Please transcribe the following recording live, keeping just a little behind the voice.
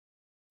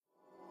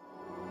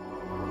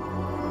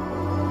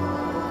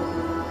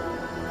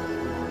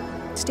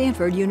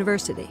Stanford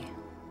University.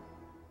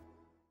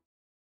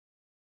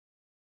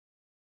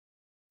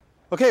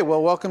 Okay,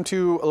 well, welcome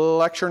to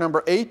lecture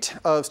number 8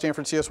 of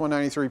Stanford CS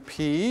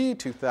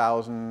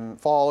 193P,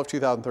 fall of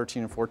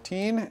 2013 and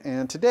 14.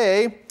 And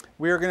today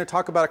we are going to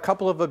talk about a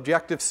couple of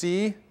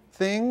Objective-C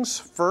things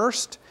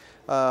first,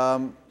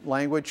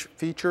 language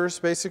features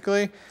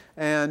basically,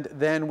 and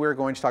then we're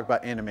going to talk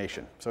about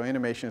animation. So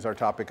animation is our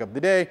topic of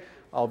the day.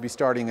 I'll be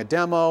starting a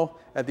demo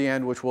at the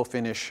end, which we'll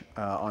finish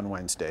on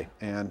Wednesday.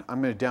 And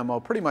I'm going to demo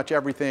pretty much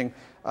everything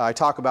I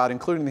talk about,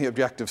 including the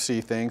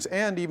Objective-C things,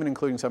 and even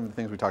including some of the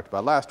things we talked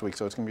about last week.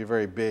 So it's going to be a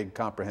very big,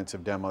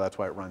 comprehensive demo. That's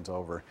why it runs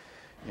over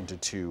into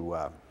two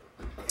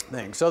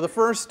things. So the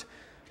first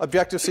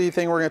Objective-C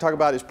thing we're going to talk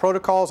about is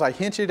protocols. I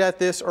hinted at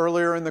this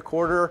earlier in the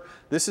quarter.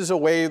 This is a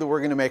way that we're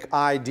going to make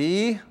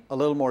ID a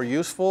little more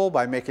useful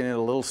by making it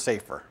a little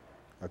safer.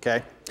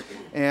 Okay?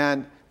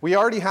 And we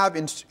already have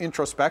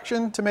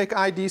introspection to make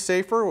ID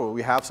safer. Well,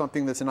 we have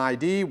something that's an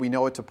ID. We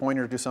know it's a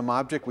pointer to some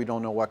object. We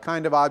don't know what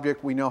kind of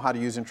object. We know how to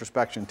use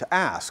introspection to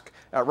ask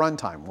at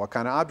runtime, what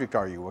kind of object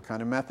are you? What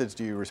kind of methods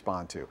do you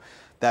respond to?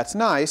 That's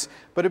nice,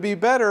 but it'd be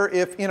better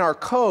if in our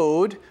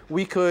code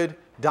we could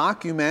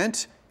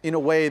document in a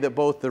way that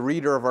both the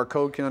reader of our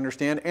code can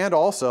understand and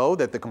also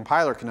that the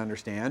compiler can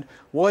understand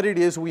what it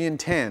is we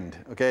intend,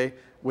 okay,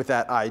 with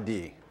that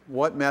ID.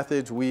 What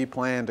methods we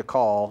plan to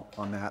call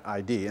on that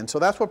ID. And so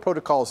that's what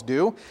protocols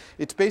do.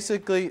 It's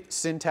basically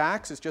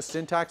syntax. It's just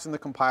syntax in the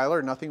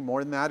compiler. Nothing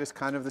more than that. It's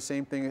kind of the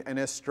same thing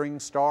as string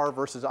star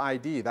versus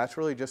ID. That's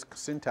really just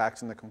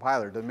syntax in the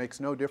compiler. That makes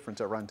no difference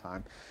at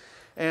runtime.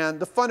 And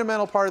the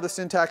fundamental part of the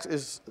syntax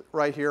is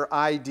right here,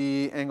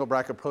 ID angle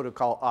bracket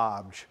protocol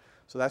obj.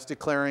 So that's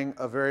declaring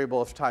a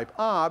variable of type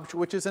obj,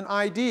 which is an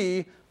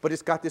ID, but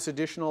it's got this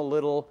additional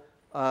little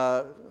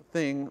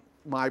thing,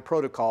 my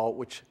protocol,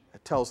 which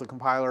tells the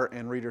compiler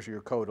and readers of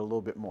your code a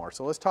little bit more.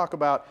 So let's talk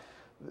about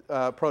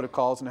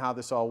protocols and how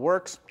this all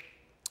works.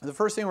 The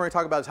first thing we're going to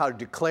talk about is how to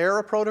declare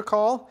a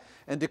protocol.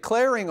 And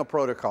declaring a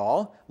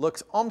protocol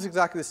looks almost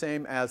exactly the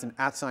same as an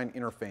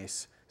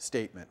 @interface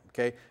statement.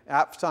 Okay?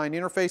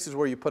 @interface is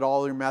where you put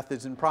all your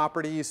methods and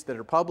properties that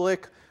are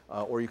public,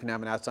 or you can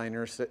have an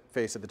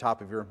 @interface at the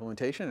top of your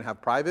implementation and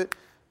have private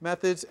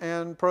methods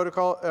and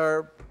protocol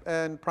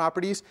and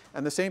properties,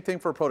 and the same thing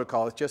for a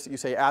protocol. It's just that you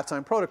say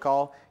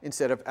 @protocol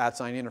instead of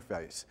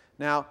 @interface.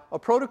 Now, a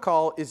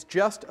protocol is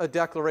just a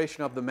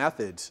declaration of the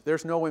methods.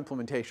 There's no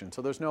implementation,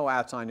 so there's no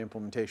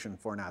implementation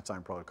for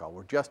an protocol.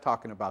 We're just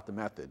talking about the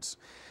methods,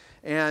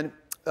 and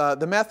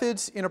the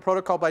methods in a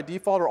protocol by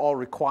default are all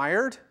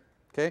required.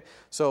 Okay,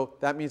 so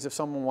that means if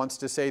someone wants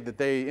to say that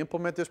they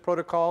implement this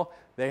protocol,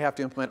 they have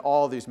to implement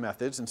all of these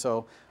methods, and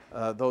so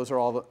those are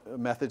all the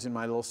methods in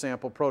my little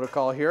sample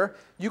protocol here.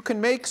 You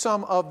can make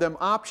some of them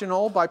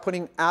optional by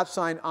putting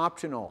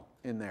 @optional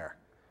in there.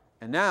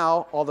 And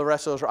now all the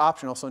rest of those are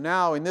optional. So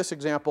now in this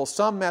example,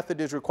 some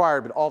method is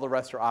required, but all the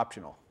rest are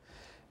optional.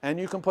 And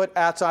you can put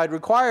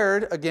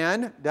 @required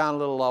again, down a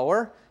little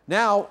lower.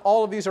 Now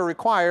all of these are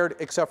required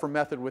except for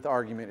method with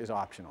argument is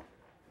optional.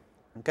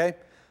 Okay?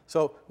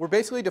 So we're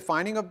basically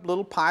defining a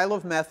little pile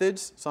of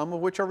methods, some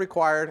of which are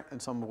required and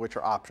some of which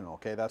are optional.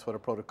 Okay? That's what a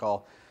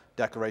protocol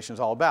declaration is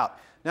all about.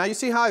 Now you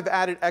see how I've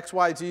added x,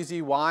 y, z,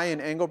 z, y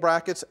in angle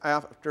brackets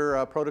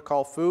after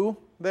protocol foo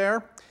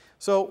there?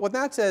 So what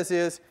that says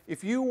is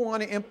if you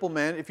want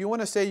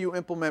to say you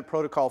implement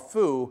protocol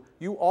foo,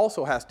 you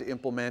also have to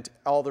implement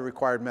all the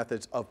required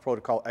methods of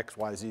protocol x,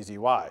 y, z, z,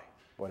 y,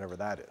 whatever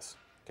that is.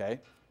 Okay?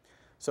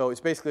 So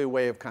it's basically a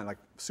way of kind of like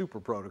super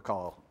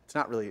protocol.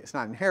 It's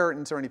not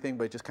inheritance or anything,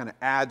 but it just kind of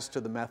adds to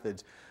the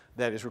methods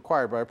that is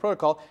required by a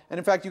protocol. And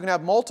in fact, you can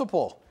have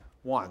multiple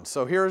ones.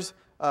 So here's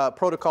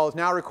protocol is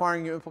now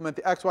requiring you implement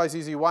the x, y,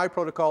 z, z, y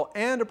protocol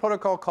and a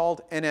protocol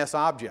called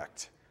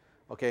NSObject.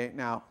 Okay,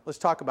 now let's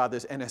talk about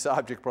this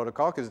NSObject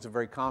protocol because it's a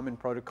very common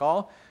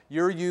protocol.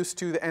 You're used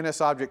to the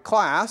NSObject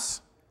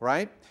class,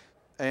 right?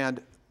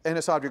 And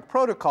NSObject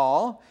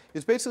protocol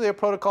is basically a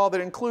protocol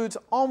that includes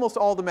almost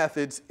all the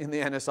methods in the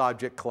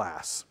NSObject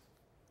class.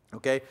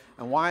 Okay,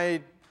 and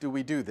why do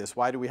we do this?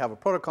 Why do we have a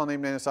protocol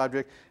named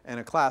NSObject and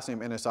a class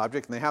named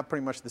NSObject? And they have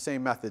pretty much the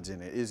same methods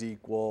in it. Is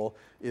equal,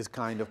 is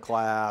kind of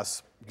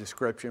class,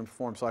 description,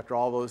 perform selector,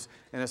 all those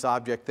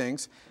NSObject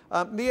things.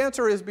 The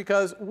answer is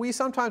because we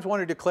sometimes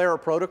want to declare a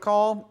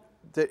protocol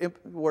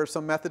where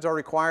some methods are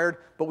required,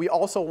 but we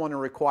also want to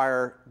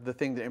require the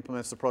thing that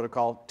implements the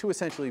protocol to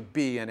essentially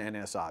be an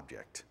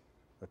NSObject.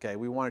 Okay,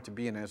 we want it to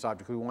be an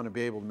NSObject. We want to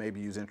be able to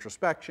maybe use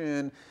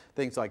introspection,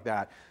 things like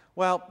that.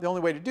 Well, the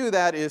only way to do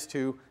that is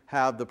to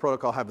have the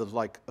protocol have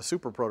like a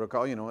super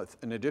protocol, you know, it's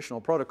an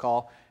additional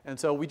protocol. And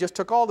so we just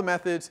took all the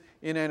methods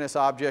in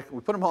NSObject,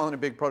 we put them all in a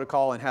big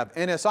protocol and have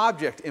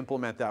NSObject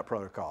implement that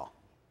protocol.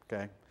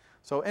 Okay?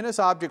 So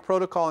NSObject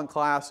protocol and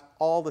class,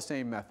 all the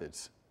same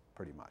methods,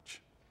 pretty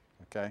much.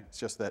 Okay? It's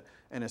just that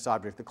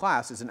NSObject, the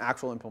class, is an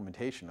actual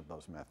implementation of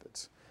those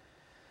methods.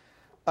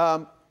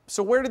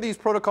 So where do these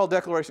protocol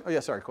declarations, oh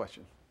yeah, sorry,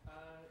 question.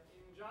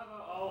 In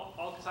Java,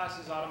 all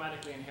classes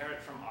automatically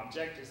inherit from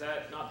object. Is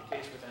that not the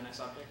case with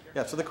NSObject here?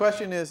 Yeah, so the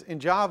question is, in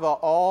Java,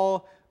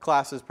 all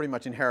classes pretty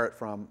much inherit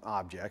from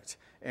object,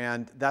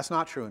 and that's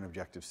not true in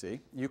Objective-C.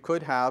 You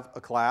could have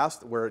a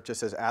class where it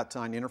just says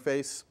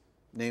 @interface,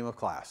 name of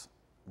class,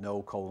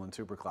 no :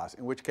 superclass,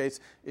 in which case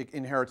it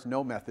inherits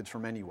no methods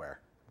from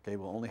anywhere. Okay,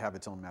 we'll only have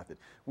its own method.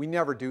 We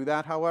never do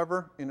that,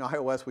 however. In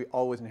iOS, we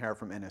always inherit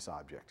from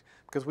NSObject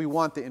because we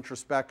want the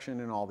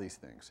introspection and all these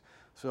things.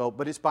 So,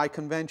 but it's by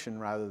convention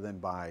rather than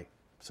by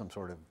some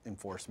sort of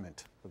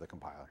enforcement for the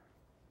compiler.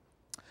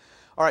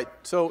 All right,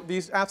 so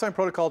these @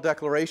 protocol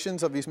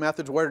declarations of these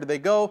methods, where do they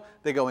go?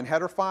 They go in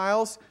header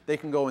files. They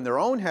can go in their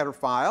own header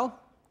file.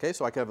 Okay,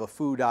 so I could have a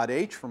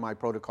foo.h for my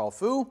protocol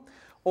foo.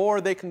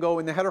 Or they can go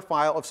in the header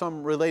file of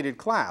some related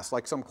class,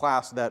 like some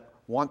class that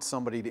wants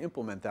somebody to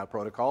implement that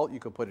protocol. You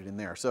could put it in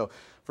there. So,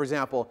 for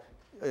example,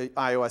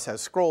 iOS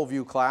has scroll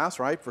view class,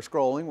 right, for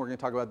scrolling. We're going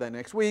to talk about that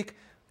next week.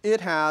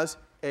 It has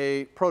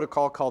a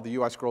protocol called the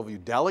UI scroll view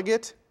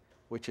delegate,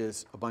 which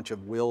is a bunch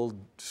of will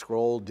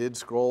scroll, did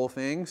scroll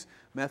things,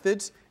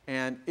 methods.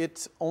 And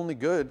it's only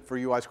good for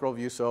UI scroll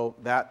view, so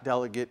that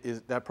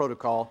that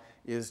protocol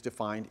is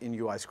defined in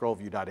UI scroll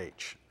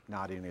view.h,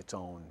 not in its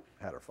own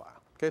header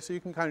file. Okay, so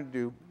you can kind of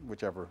do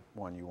whichever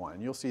one you want,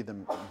 and you'll see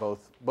them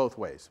both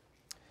ways.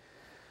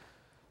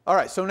 All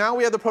right, so now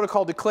we have the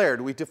protocol declared.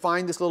 We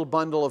defined this little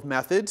bundle of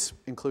methods,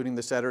 including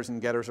the setters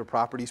and getters or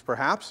properties,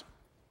 perhaps.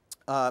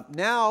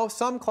 Now,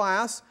 some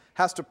class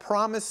has to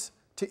promise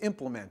to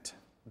implement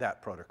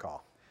that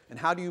protocol. And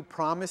how do you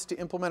promise to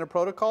implement a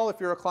protocol if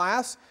you're a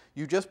class?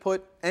 You just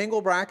put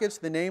angle brackets,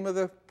 the name of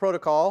the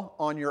protocol,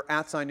 on your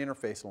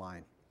 @interface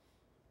line.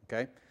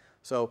 Okay?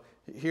 So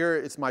here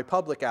it's my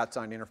public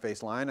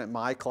 @interface line, and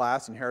my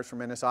class inherits from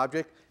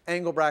NSObject,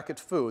 angle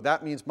brackets foo.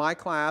 That means my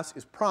class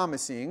is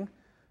promising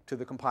to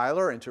the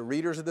compiler and to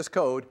readers of this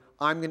code,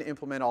 I'm going to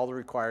implement all the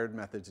required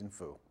methods in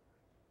foo.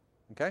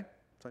 Okay?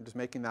 So I'm just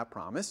making that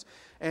promise.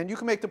 And you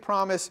can make the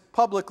promise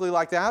publicly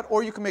like that,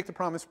 or you can make the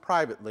promise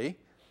privately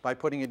by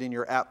putting it in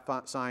your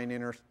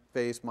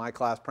 @interface, my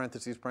class,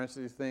 parentheses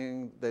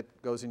thing that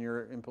goes in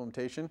your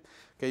implementation.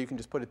 Okay, you can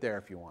just put it there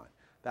if you want.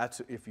 That's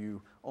if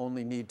you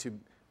only need to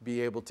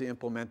be able to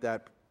implement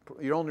that.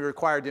 You're only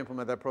required to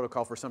implement that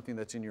protocol for something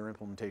that's in your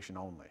implementation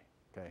only.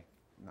 Okay,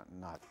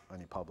 not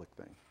any public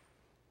thing.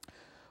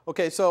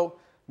 Okay, so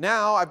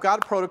now I've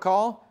got a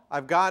protocol.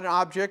 I've got an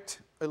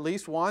object, at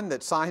least one,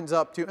 that signs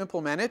up to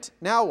implement it.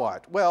 Now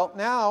what? Well,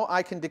 now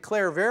I can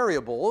declare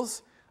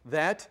variables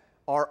that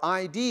are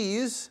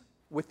IDs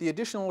with the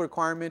additional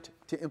requirement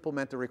to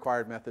implement the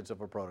required methods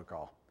of a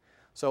protocol.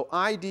 So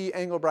ID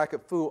angle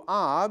bracket foo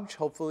obj,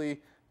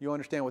 hopefully you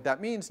understand what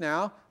that means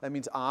now. That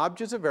means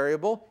obj is a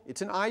variable.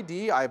 It's an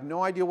ID. I have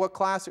no idea what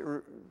class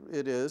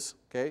it is.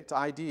 Okay, it's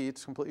ID.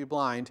 It's completely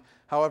blind.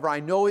 However, I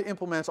know it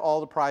implements all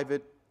the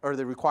private or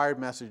the required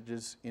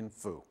messages in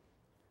foo.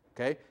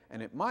 Okay,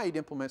 and it might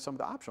implement some of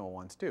the optional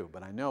ones too,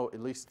 but I know at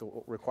least the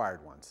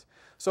required ones.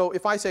 So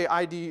if I say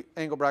ID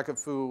angle bracket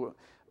foo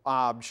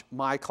obj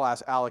my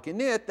class alloc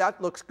init, that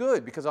looks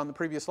good because on the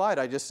previous slide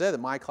I just said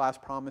that my class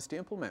promised to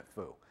implement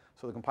foo.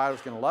 So the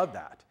compiler's going to love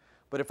that.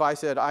 But if I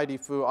said ID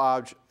foo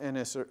obj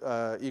ns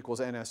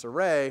equals ns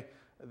array,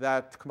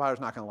 that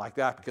compiler's not going to like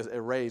that because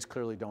arrays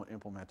clearly don't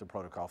implement the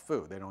protocol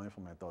foo. They don't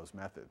implement those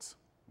methods.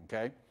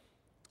 Okay?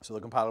 So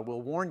the compiler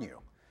will warn you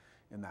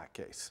in that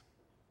case.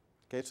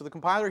 Okay, so the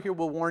compiler here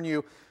will warn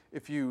you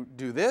if you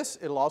do this.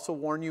 It'll also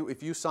warn you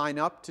if you sign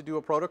up to do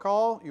a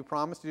protocol, you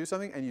promise to do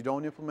something, and you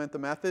don't implement the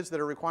methods that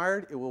are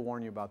required, it will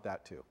warn you about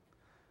that too.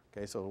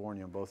 Okay, so it'll warn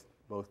you on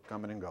both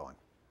coming and going.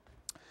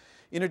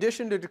 In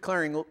addition to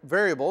declaring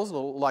variables,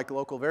 like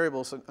local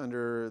variables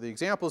under the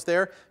examples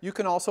there, you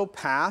can also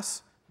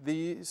pass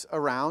these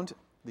around,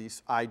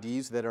 these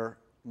IDs that are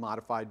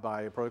modified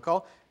by a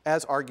protocol,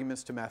 as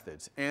arguments to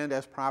methods and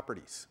as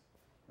properties.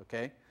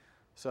 Okay?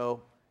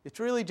 So it's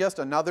really just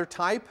another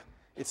type.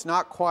 It's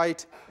not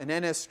quite an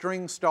NS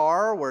string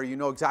star where you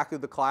know exactly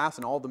the class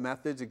and all the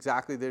methods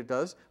exactly that it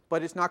does,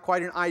 but it's not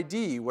quite an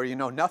ID where you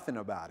know nothing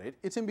about it.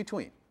 It's in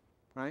between,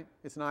 right?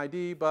 It's an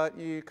ID, but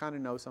you kind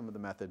of know some of the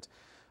methods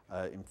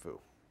in foo.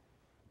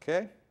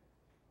 Okay?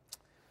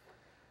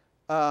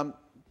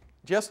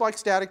 Just like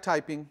static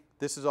typing,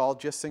 this is all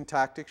just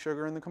syntactic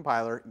sugar in the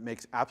compiler. It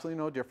makes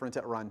absolutely no difference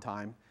at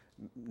runtime.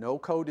 No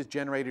code is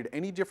generated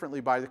any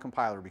differently by the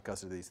compiler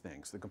because of these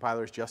things. The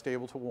compiler is just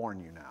able to warn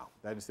you now.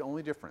 That is the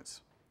only difference.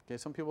 Okay,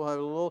 some people have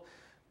a little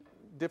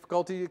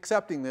difficulty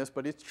accepting this,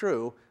 but it's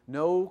true.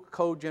 No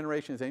code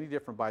generation is any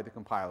different by the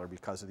compiler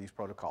because of these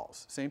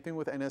protocols. Same thing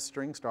with NS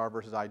string star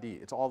versus ID.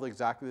 It's all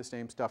exactly the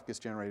same stuff gets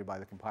generated by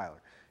the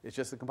compiler. It's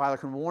just the compiler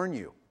can warn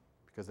you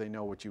because they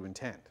know what you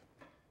intend.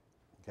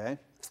 Okay?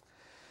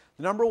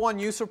 The number one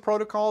use of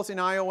protocols in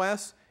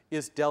iOS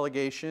is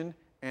delegation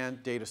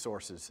and data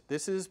sources.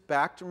 This is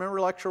back to,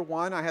 remember lecture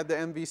 1, I had the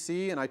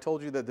MVC and I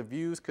told you that the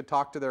views could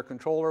talk to their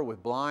controller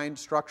with blind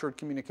structured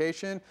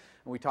communication. And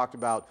we talked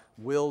about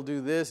will do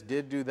this,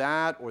 did do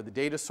that, or the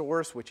data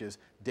source, which is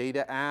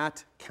data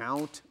at,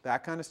 count,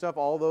 that kind of stuff.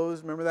 All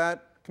those, remember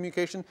that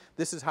communication?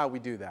 This is how we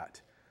do that.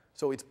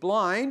 So it's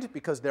blind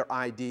because they're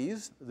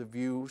IDs. The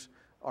views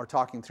are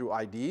talking through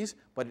IDs,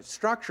 but it's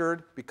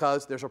structured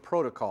because there's a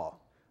protocol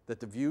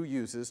that the view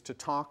uses to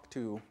talk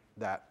to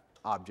that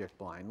object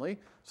blindly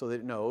so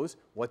that it knows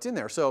what's in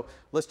there. So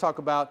let's talk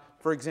about,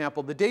 for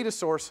example, the data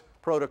source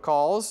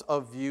protocols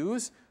of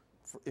views.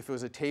 If it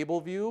was a table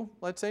view,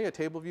 let's say, a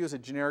table view is a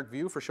generic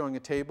view for showing a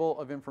table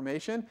of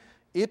information.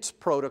 Its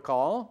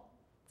protocol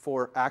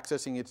for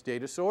accessing its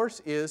data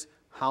source is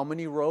how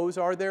many rows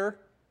are there?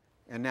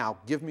 And now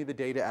give me the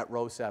data at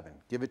row 7.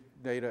 Give it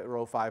data at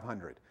row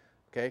 500.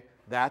 Okay?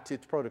 That's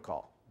its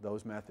protocol,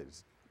 those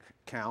methods,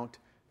 count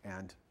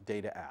and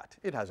data at.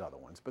 It has other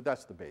ones, but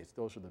that's the base.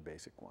 Those are the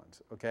basic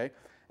ones. Okay?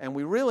 And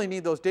we really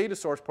need those data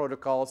source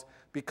protocols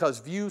because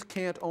views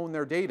can't own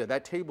their data.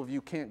 That table view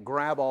can't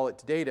grab all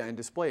its data and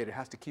display it. It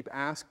has to keep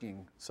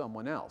asking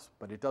someone else.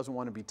 But it doesn't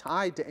want to be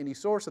tied to any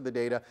source of the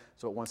data,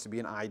 so it wants to be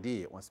an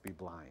ID. It wants to be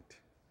blind.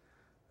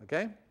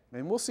 Okay?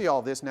 And we'll see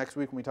all this next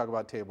week when we talk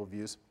about table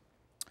views.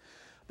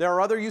 There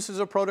are other uses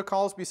of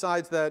protocols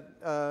besides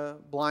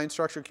that blind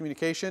structured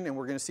communication, and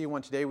we're going to see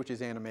one today, which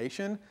is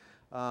animation.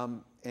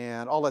 And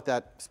I'll let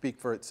that speak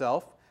for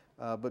itself.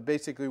 But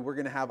basically, we're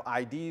going to have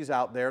IDs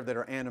out there that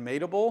are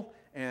animatable,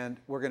 and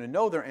we're going to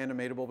know they're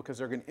animatable because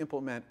they're going to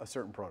implement a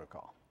certain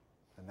protocol.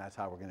 And that's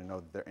how we're going to know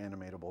that they're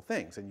animatable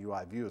things. And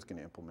UI view is going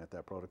to implement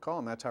that protocol,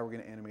 and that's how we're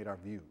going to animate our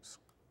views.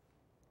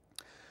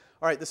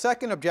 All right, the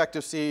second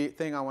Objective-C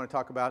thing I want to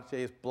talk about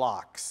today is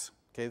blocks.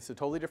 Okay, it's a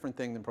totally different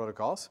thing than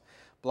protocols.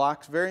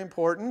 Blocks, very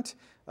important,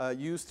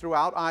 used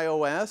throughout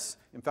iOS.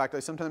 In fact, I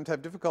sometimes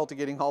have difficulty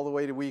getting all the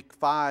way to week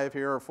 5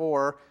 here or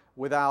 4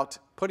 without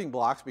putting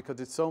blocks because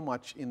it's so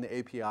much in the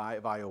API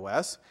of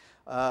iOS.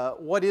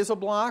 What is a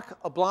block?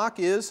 A block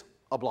is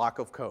a block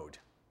of code.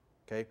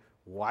 Okay?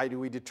 Why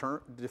do we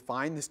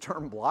define this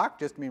term block?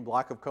 Just to mean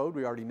block of code.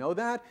 We already know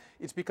that.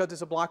 It's because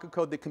it's a block of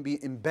code that can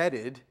be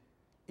embedded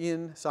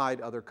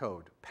inside other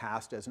code,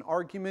 passed as an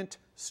argument,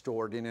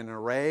 stored in an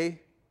array.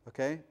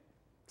 Okay?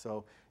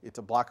 So it's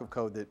a block of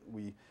code that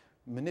we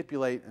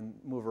manipulate and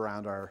move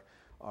around our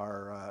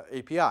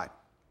API.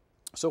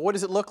 So what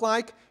does it look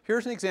like?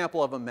 Here's an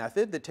example of a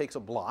method that takes a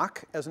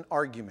block as an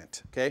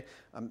argument. Okay?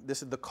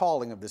 This is the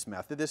calling of this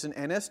method. This is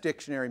an NS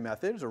dictionary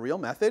method. It's a real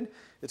method.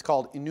 It's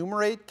called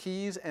enumerate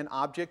keys and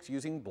objects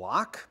using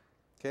block.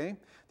 Okay?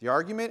 The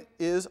argument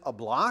is a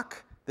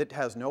block that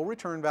has no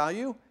return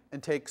value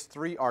and takes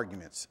 3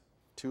 arguments.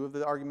 2 of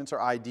the arguments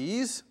are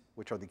IDs,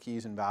 which are the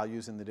keys and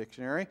values in the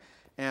dictionary.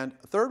 And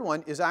the third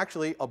one is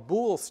actually a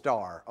bool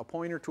star, a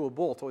pointer to a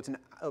bool. So it's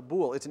a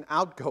bool. It's an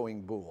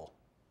outgoing bool.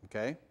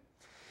 Okay?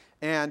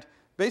 And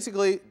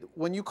basically,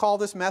 when you call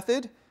this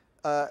method,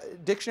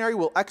 dictionary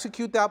will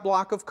execute that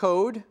block of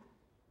code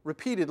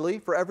repeatedly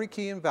for every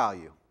key and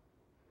value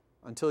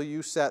until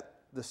you set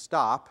the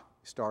stop,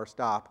 star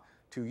stop,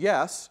 to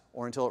yes,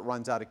 or until it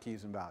runs out of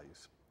keys and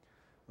values.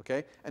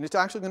 Okay? And it's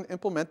actually going to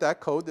implement that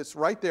code that's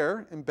right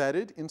there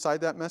embedded inside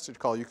that message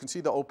call. You can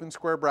see the open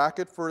square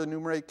bracket for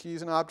enumerate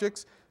keys and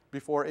objects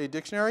before a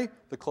dictionary.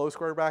 The closed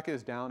square bracket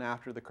is down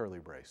after the curly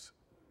brace.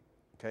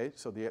 Okay?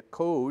 So the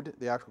code,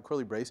 the actual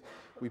curly brace,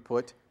 we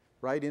put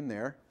right in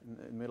there in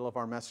the middle of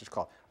our message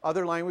call.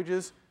 Other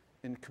languages,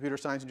 in computer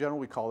science in general,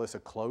 we call this a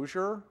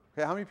closure.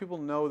 Okay? How many people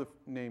know the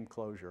name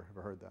closure?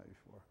 Ever heard that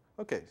before?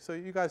 Okay, so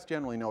you guys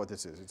generally know what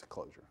this is. It's a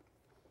closure.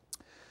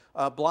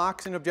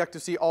 Blocks in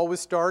Objective-C always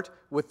start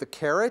with the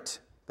caret.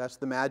 That's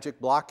the magic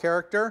block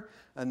character.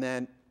 And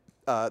then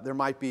there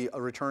might be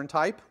a return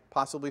type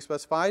possibly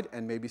specified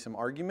and maybe some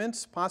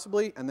arguments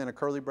possibly, and then a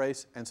curly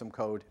brace and some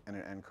code and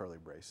an end curly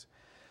brace.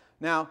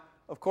 Now,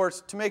 of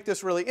course, to make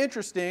this really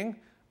interesting,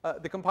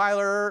 the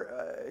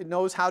compiler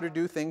knows how to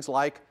do things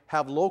like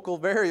have local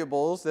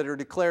variables that are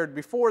declared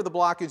before the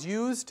block is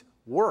used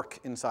work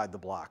inside the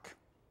block.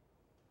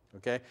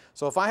 Okay?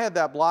 So if I had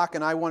that block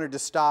and I wanted to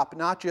stop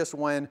not just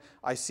when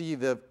I see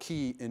the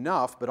key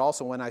enough, but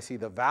also when I see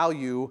the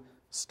value,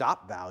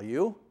 stop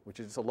value, which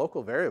is a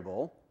local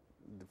variable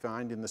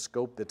defined in the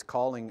scope that's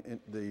calling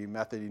the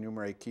method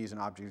enumerate keys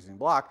and objects using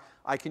block,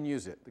 I can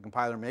use it. The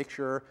compiler makes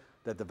sure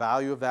that the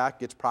value of that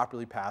gets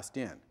properly passed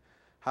in.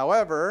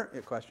 However, a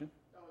question?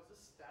 Oh, is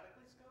this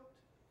statically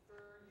scoped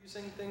for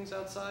using things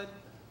outside?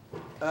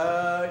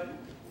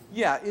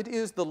 Yeah, it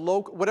is the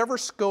local, whatever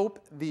scope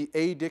the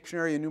A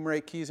dictionary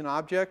enumerate keys and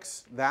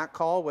objects, that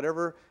call,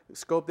 whatever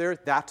scope there,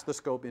 that's the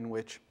scope in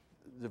which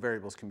the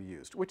variables can be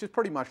used, which is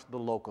pretty much the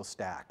local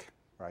stack,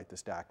 right? The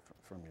stack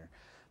from your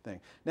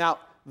thing. Now,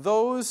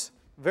 those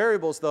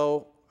variables,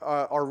 though,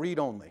 are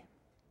read-only.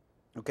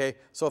 Okay,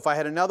 so if I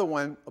had another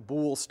one, a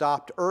bool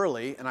stopped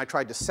early, and I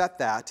tried to set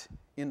that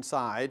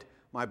inside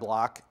my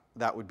block,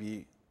 that would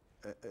be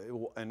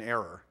an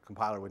error.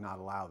 Compiler would not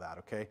allow that,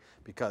 okay?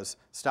 Because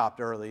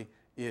stopped early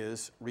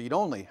is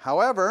read-only.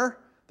 However,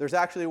 there's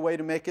actually a way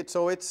to make it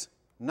so it's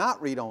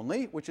not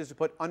read-only, which is to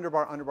put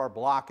underbar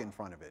block in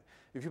front of it.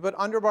 If you put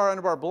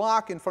underbar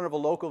block in front of a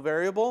local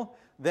variable,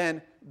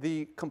 then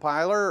the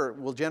compiler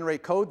will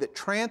generate code that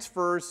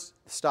transfers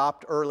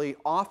stopped early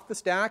off the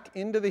stack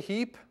into the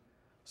heap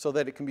so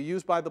that it can be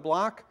used by the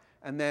block.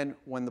 And then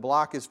when the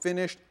block is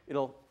finished,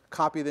 it'll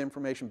copy the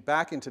information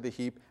back into the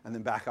heap, and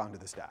then back onto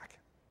the stack.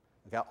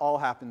 Okay, all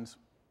happens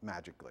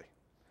magically.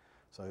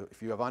 So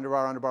if you have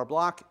underbar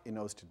block, it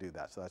knows to do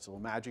that. So that's a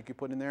little magic you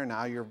put in there.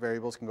 Now your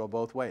variables can go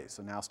both ways.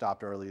 So now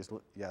stopped early is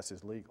yes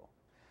is legal.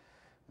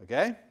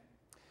 Okay?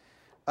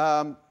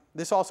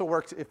 This also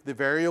works if the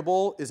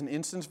variable is an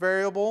instance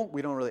variable.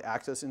 We don't really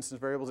access instance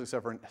variables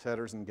except for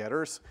setters and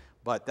getters,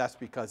 but that's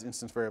because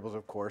instance variables,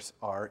 of course,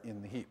 are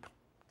in the heap,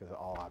 because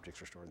all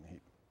objects are stored in the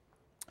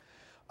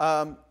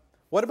heap.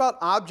 What about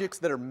objects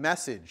that are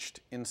messaged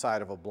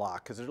inside of a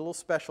block? Because there's a little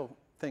special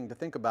thing to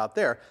think about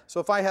there. So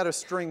if I had a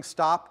string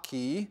stop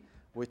key,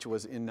 which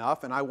was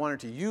enough, and I wanted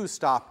to use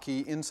stop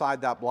key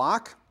inside that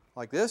block,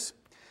 like this,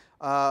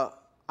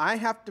 I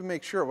have to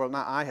make sure, well,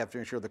 not I have to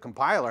make sure, the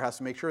compiler has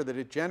to make sure that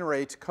it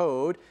generates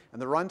code,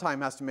 and the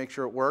runtime has to make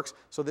sure it works,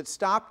 so that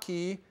stop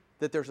key,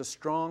 that there's a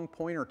strong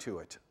pointer to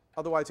it.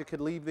 Otherwise, it could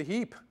leave the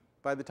heap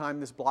by the time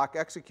this block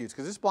executes,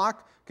 because this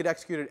block could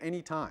execute at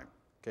any time.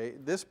 Okay?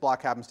 This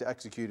block happens to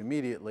execute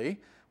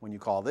immediately when you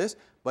call this,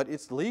 but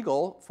it's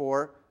legal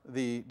for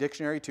the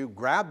dictionary to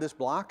grab this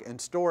block and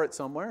store it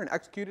somewhere and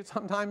execute it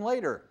sometime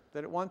later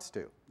that it wants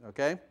to.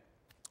 Okay?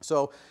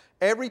 So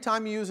every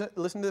time you use it,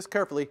 listen to this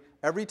carefully,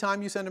 every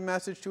time you send a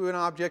message to an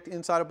object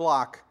inside a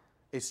block,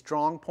 a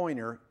strong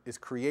pointer is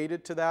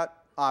created to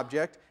that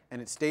object,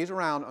 and it stays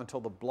around until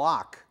the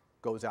block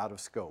goes out of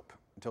scope,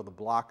 until the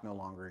block no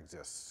longer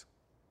exists.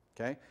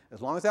 Okay?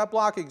 As long as that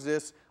block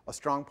exists, a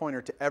strong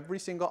pointer to every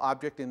single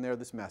object in there,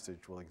 this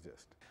message will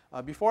exist.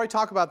 Before I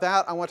talk about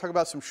that, I want to talk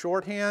about some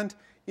shorthand.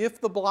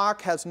 If the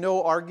block has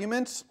no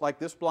arguments, like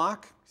this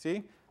block,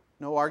 see,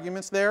 no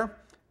arguments there,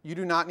 you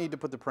do not need to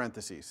put the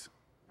parentheses.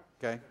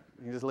 Okay?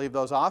 You can just leave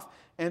those off.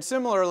 And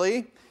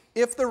similarly,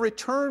 if the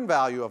return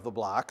value of the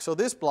block, so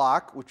this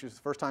block, which is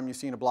the first time you've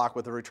seen a block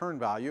with a return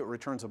value, it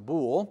returns a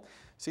bool.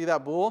 See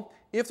that bool?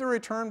 If the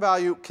return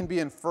value can be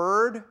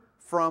inferred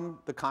from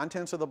the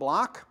contents of the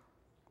block,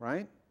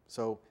 right?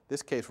 So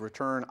this case,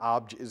 return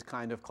obj is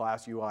kind of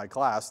class UI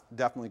class,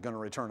 definitely going to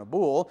return a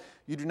bool.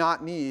 You do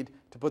not need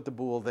to put the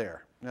bool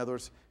there. In other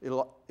words,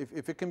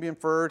 if it can be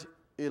inferred,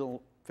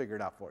 it'll figure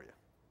it out for you.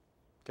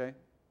 Okay?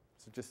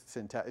 So just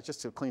syntax, it's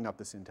just to clean up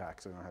the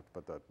syntax so you don't have to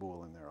put the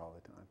bool in there all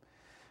the time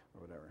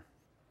or whatever.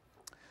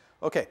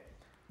 Okay,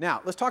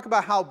 now let's talk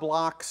about how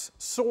blocks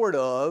sort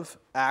of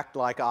act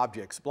like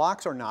objects.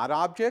 Blocks are not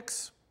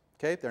objects,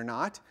 okay, they're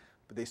not,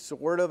 but they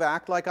sort of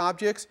act like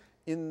objects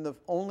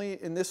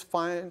only in this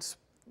fine,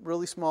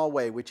 really small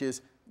way, which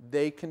is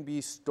they can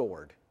be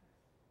stored,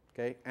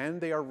 okay,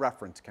 and they are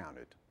reference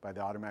counted by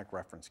the automatic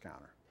reference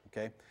counter,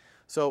 okay.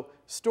 So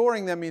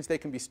storing them means they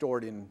can be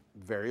stored in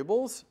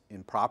variables,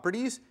 in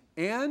properties,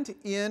 and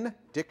in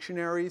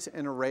dictionaries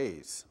and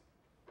arrays.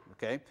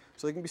 Okay?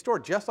 So they can be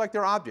stored just like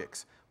they're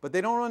objects, but they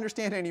don't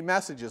understand any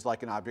messages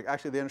like an object.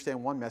 Actually, they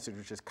understand one message,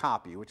 which is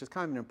copy, which is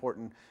kind of an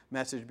important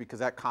message because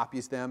that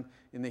copies them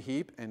in the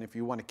heap, and if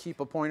you want to keep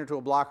a pointer to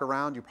a block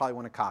around, you probably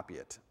want to copy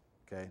it,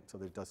 okay? So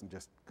that it doesn't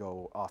just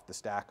go off the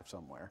stack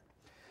somewhere.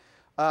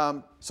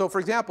 So for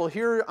example,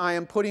 here I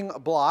am putting a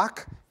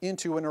block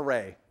into an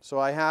array. So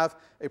I have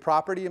a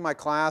property in my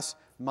class,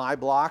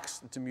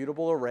 myBlocks. It's a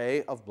mutable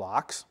array of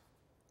blocks.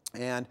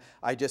 And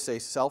I just say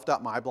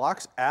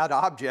self.myBlocks, add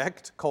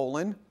object,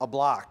 colon, a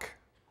block.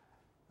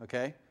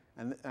 Okay?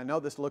 And I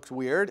know this looks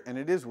weird, and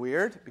it is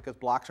weird because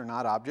blocks are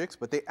not objects,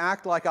 but they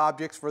act like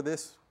objects for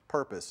this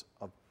purpose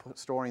of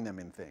storing them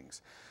in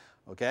things.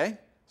 Okay?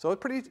 So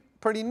it's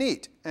pretty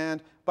neat.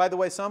 And by the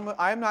way,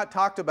 I have not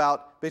talked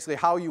about basically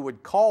how you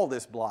would call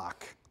this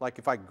block. Like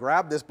if I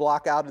grab this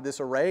block out of this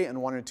array and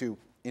wanted to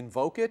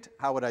invoke it,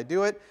 how would I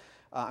do it?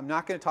 I'm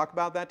not going to talk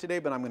about that today,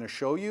 but I'm going to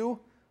show you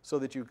so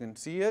that you can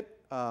see it.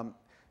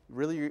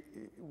 Really,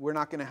 you're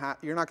not going to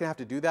have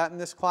to do that in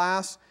this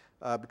class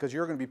because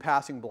you're going to be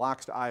passing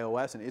blocks to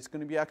iOS and it's going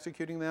to be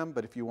executing them.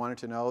 But if you wanted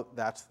to know,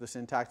 that's the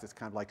syntax. It's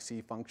kind of like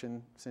C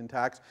function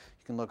syntax.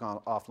 You can look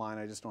offline.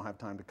 I just don't have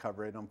time to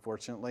cover it,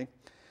 unfortunately.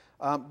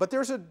 But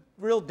there's a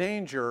real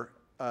danger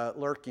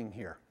lurking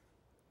here,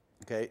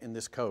 okay, in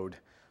this code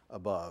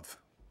above,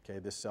 okay,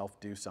 this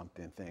self-do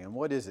something thing. And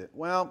what is it?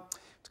 Well,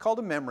 it's called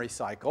a memory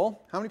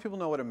cycle. How many people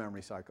know what a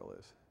memory cycle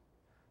is?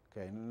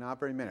 Okay, not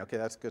very many. Okay,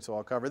 that's good, so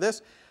I'll cover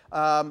this.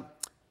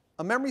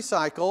 A memory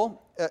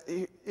cycle,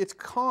 it's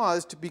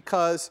caused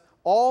because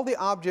all the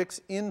objects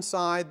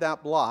inside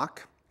that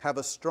block have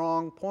a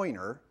strong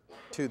pointer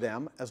to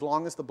them as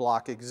long as the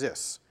block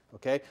exists,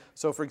 okay?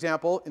 So for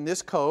example, in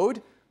this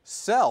code,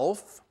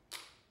 self,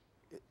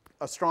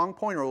 a strong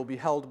pointer will be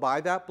held by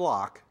that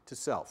block to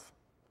self.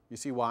 You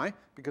see why?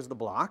 Because the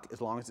block,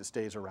 as long as it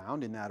stays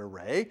around in that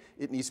array,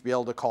 it needs to be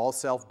able to call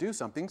self do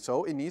something,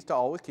 so it needs to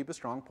always keep a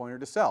strong pointer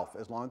to self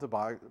as long as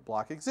the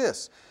block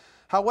exists.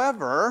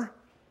 However,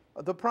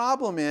 the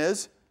problem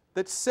is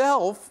that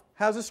self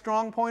has a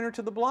strong pointer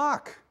to the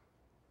block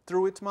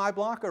through its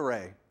myBlock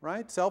array,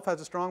 right? Self has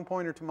a strong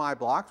pointer to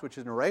myBlocks, which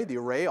is an array. The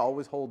array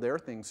always hold their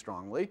things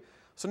strongly.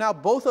 So now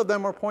both of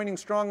them are pointing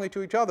strongly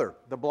to each other.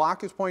 The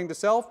block is pointing to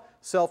self,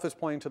 self is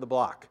pointing to the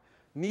block.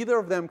 Neither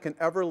of them can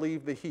ever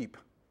leave the heap.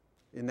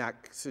 in that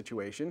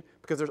situation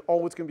because there's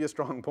always going to be a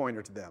strong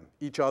pointer to them,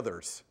 each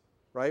other's,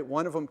 right?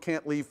 One of them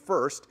can't leave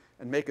first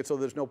and make it so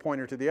there's no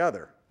pointer to the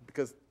other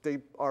because they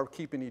are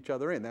keeping each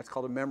other in. That's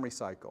called a memory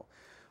cycle,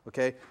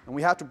 okay? And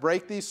we have to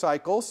break these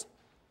cycles.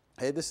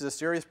 Hey, this is a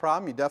serious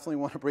problem. You definitely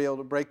want to be able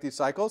to break these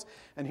cycles.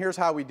 And here's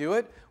how we do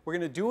it. We're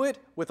going to do it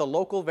with a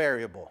local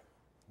variable,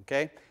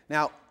 okay?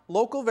 Now,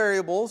 local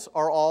variables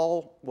are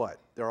all what?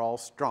 They're all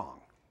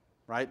strong,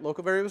 right?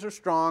 Local variables are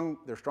strong.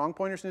 They're strong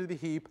pointers into the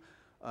heap,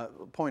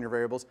 pointer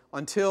variables,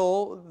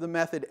 until the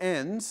method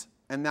ends,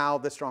 and now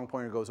the strong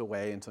pointer goes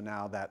away, and so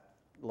now that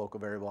local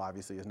variable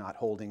obviously is not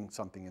holding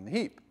something in the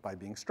heap by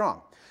being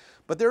strong.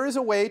 But there is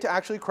a way to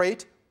actually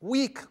create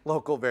weak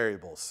local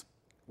variables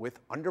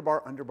with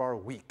underbar,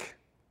 underbar, weak,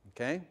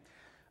 okay?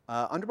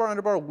 Underbar,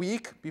 underbar,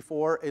 weak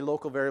before a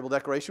local variable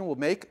declaration will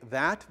make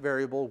that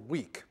variable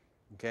weak,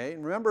 okay?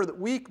 And remember that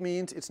weak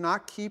means it's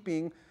not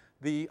keeping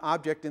the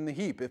object in the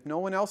heap. If no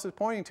one else is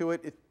pointing to it,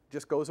 it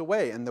just goes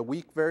away, and the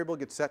weak variable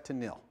gets set to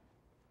nil.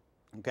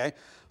 Okay?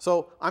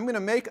 So I'm going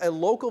to make a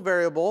local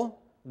variable,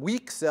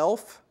 weak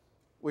self,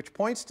 which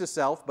points to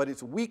self, but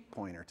it's weak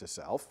pointer to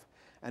self.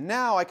 And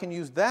now I can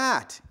use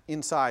that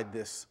inside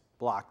this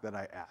block that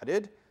I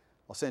added.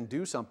 I'll send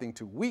do something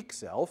to weak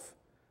self,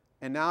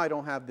 and now I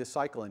don't have this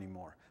cycle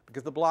anymore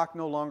because the block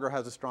no longer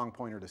has a strong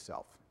pointer to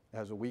self. It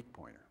has a weak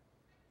pointer.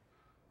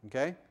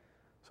 Okay?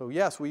 So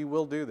yes, we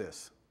will do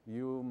this.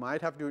 You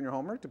might have to do it in your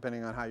homework,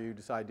 depending on how you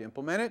decide to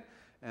implement it.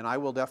 And I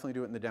will definitely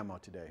do it in the demo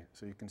today,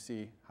 so you can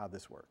see how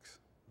this works.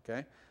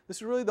 Okay? This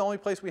is really the only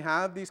place we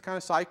have these kind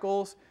of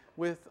cycles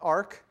with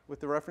ARC, with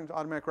the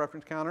automatic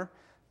reference counter.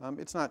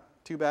 It's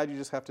not too bad. You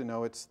just have to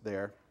know it's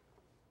there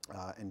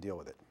and deal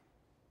with it.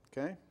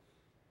 Okay?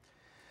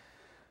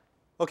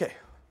 Okay.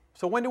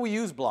 So when do we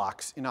use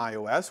blocks in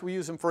iOS? We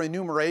use them for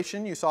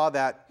enumeration. You saw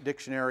that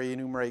dictionary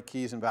enumerate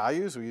keys and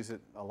values. We use it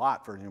a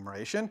lot for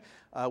enumeration.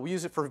 We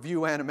use it for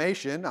view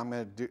animation. I'm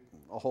going to do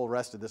a whole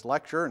rest of this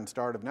lecture, and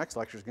start of next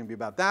lecture is going to be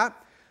about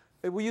that.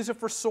 We use it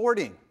for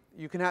sorting.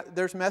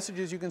 There's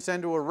messages you can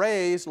send to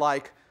arrays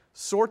like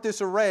sort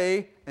this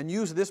array and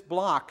use this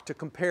block to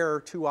compare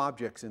two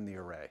objects in the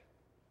array.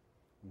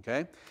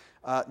 Okay?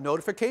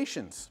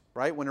 Notifications,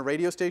 right? When a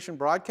radio station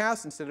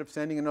broadcasts, instead of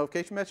sending a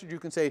notification message, you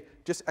can say,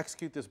 just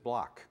execute this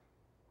block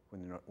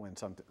when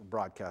some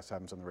broadcast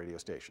happens on the radio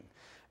station.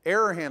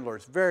 Error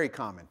handlers, very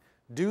common.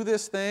 Do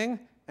this thing,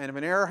 and if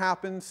an error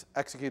happens,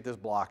 execute this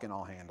block, and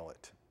I'll handle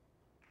it.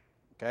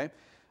 Okay?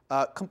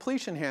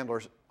 Completion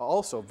handlers,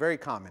 also very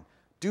common.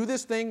 Do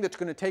this thing that's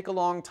going to take a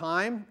long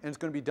time, and it's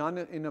going to be done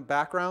in a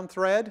background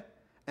thread,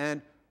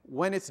 and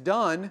when it's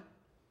done,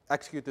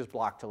 execute this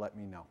block to let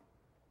me know.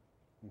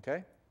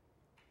 Okay?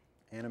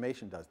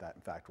 Animation does that.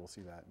 In fact, we'll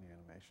see that in the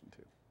animation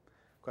too.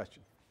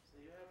 Question? So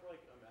you have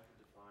like a method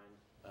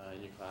defined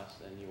in your class,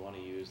 and you want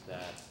to use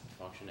that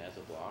function as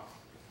a block.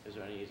 Is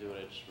there any easy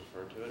way to just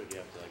refer to it, or do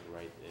you have to like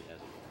write it as a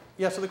block?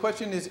 Yeah, so the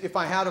question is, if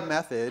I had a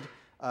method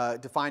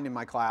defined in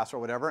my class or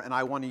whatever, and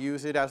I want to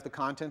use it as the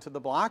contents of the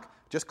block,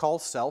 just call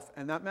self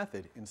and that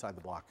method inside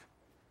the block.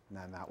 And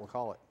then that will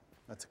call it.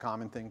 That's a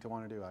common thing to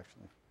want to do,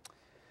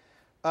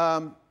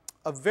 actually.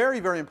 A very,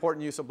 very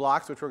important use of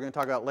blocks, which we're going to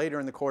talk about later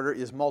in the quarter,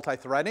 is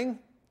multi-threading,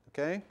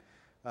 okay?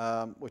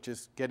 Which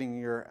is getting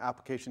your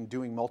application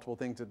doing multiple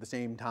things at the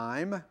same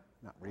time.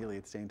 Not really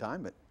at the same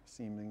time, but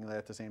seemingly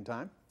at the same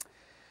time.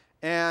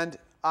 And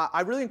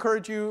I really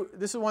encourage you,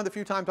 this is one of the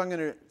few times I'm going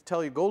to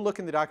tell you, go look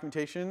in the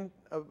documentation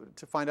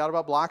to find out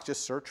about blocks.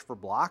 Just search for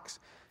blocks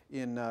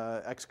in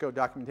Xcode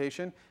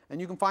documentation. And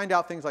you can find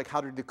out things like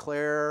how to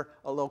declare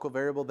a local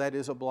variable that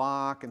is a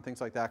block and things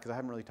like that, because I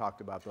haven't really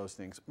talked about those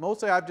things.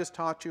 Mostly I've just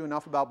taught you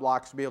enough about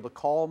blocks to be able to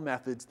call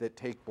methods that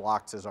take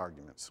blocks as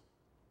arguments.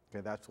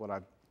 Okay, that's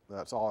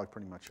all I've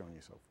pretty much shown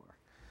you so far.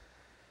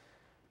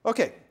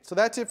 Okay, so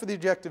that's it for the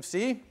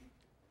Objective-C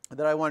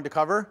that I wanted to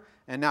cover.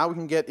 And now we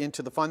can get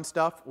into the fun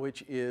stuff,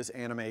 which is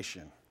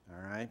animation.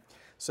 All right?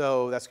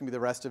 So that's going to be the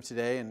rest of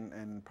today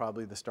and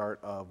probably the start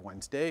of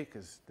Wednesday,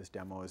 because this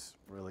demo is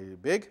really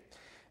big.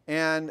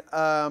 And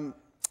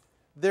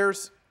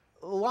there's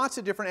lots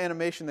of different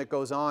animation that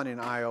goes on in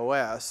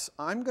iOS.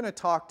 I'm going to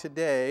talk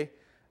today,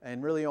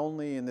 and really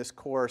only in this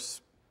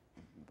course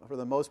for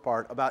the most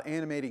part, about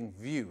animating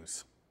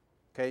views.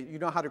 Okay? You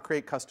know how to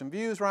create custom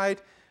views,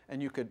 right?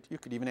 And you could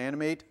even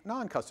animate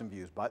non-custom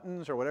views,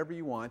 buttons or whatever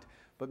you want.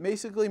 But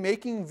basically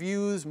making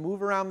views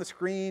move around the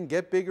screen,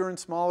 get bigger and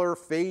smaller,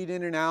 fade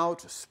in and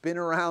out, spin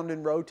around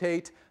and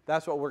rotate,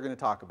 that's what we're going to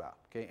talk about,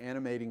 okay?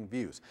 Animating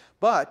views.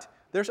 But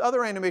there's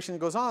other animation that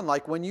goes on,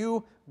 like when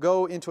you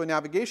go into a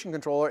navigation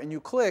controller and you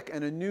click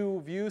and a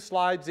new view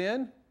slides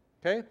in,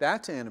 okay?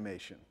 That's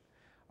animation,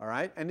 all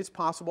right? And it's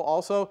possible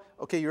also,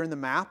 okay, you're in the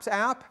Maps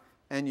app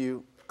and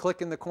you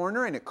click in the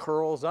corner and it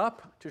curls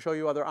up to show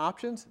you other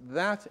options.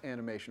 That's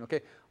animation,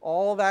 okay?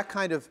 All that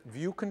kind of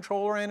view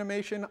controller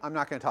animation, I'm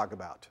not going to talk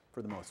about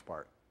for the most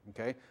part,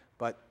 okay?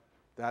 But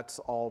that's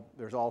all,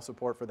 there's all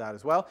support for that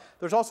as well.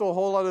 There's also a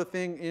whole other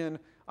thing in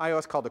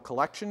iOS called a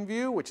collection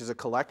view, which is a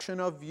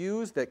collection of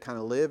views that kind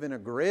of live in a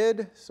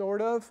grid,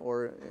 sort of,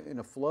 or in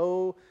a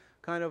flow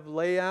kind of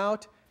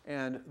layout.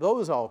 And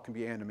those all can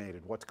be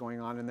animated, what's going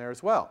on in there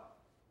as well.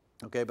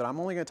 Okay, but I'm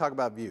only going to talk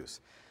about views.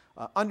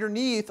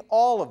 Underneath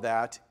all of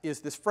that is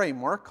this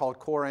framework called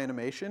Core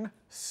Animation.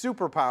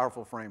 Super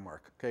powerful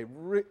framework. Okay,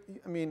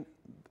 I mean,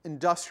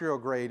 industrial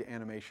grade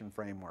animation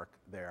framework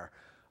there.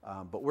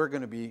 But we're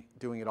going to be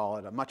doing it all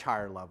at a much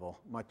higher level,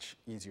 much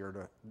easier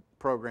to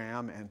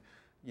program, and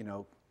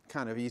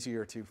kind of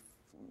easier to.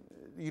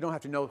 You don't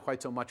have to know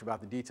quite so much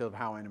about the detail of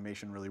how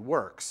animation really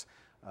works.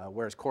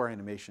 Whereas core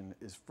animation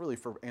is really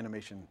for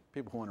animation,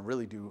 people who want to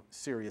really do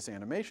serious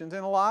animations.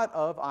 And a lot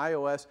of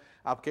iOS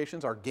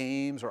applications are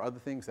games or other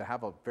things that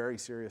have a very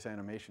serious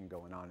animation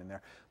going on in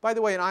there. By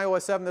the way, in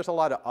iOS 7, there's a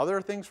lot of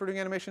other things for doing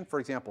animation. For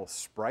example,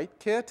 Sprite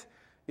Kit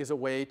is a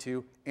way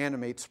to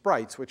animate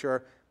sprites, which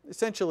are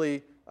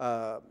essentially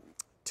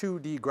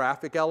 2D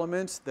graphic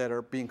elements that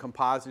are being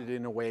composited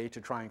in a way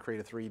to try and create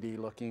a 3D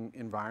looking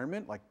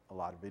environment, like a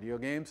lot of video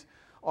games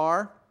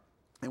are.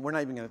 And we're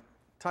not even going to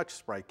touch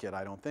Sprite Kit,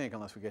 I don't think,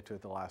 unless we get to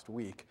it the last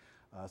week.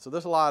 So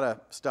there's a lot of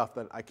stuff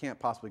that I can't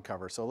possibly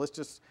cover. So let's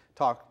just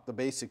talk the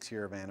basics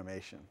here of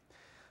animation.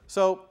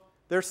 So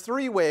there's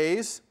 3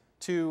 ways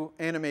to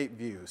animate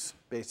views,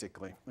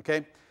 basically.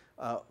 Okay?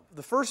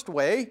 The first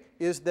way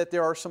is that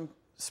there are some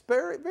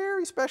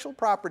very special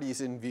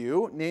properties in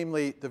view,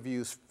 namely the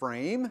view's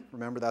frame.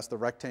 Remember, that's the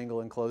rectangle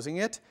enclosing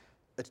it.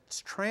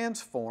 Its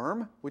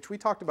transform, which we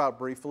talked about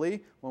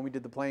briefly when we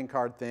did the playing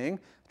card thing.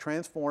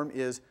 Transform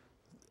is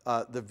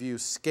the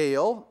view's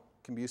scale,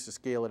 can be used to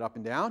scale it up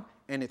and down,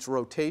 and its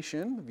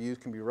rotation, the views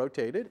can be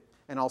rotated,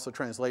 and also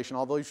translation,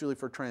 although usually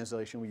for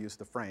translation we use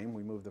the frame,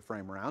 we move the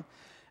frame around.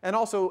 And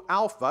also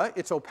alpha,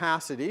 its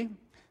opacity.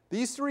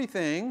 These 3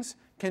 things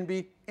can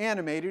be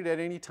animated at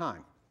any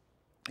time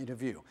in a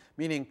view,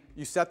 meaning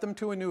you set them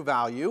to a new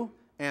value,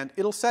 and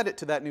it'll set it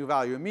to that new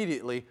value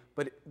immediately,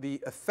 but the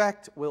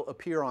effect will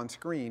appear on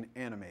screen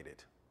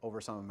animated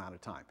over some amount of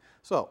time.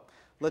 So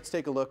let's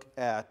take a look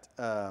at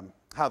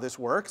how this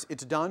works.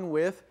 It's done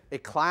with a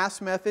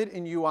class method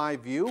in UI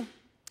view.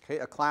 Okay,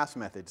 a class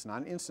method. It's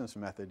not an instance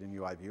method in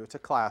UI view. It's a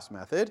class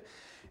method.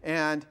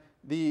 And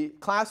the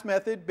class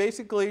method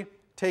basically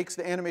takes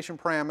the animation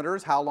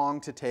parameters, how long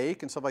to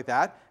take and stuff like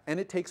that, and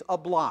it takes a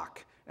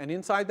block. And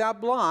inside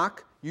that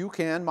block, you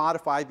can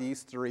modify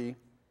these 3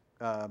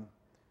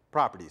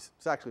 properties.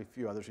 There's actually a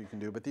few others you can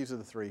do, but these are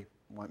the 3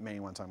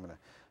 main ones I'm going to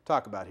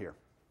talk about here.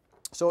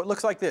 So it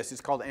looks like this.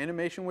 It's called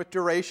animation with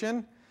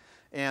duration.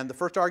 And the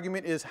first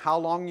argument is how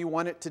long you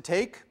want it to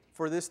take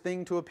for this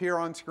thing to appear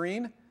on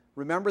screen.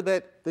 Remember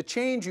that the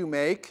change you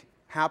make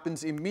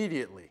happens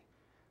immediately.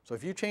 So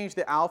if you change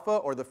the alpha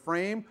or the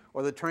frame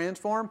or the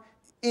transform,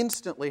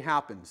 instantly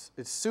happens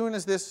as soon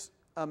as this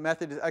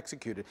method is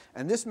executed.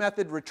 And this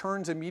method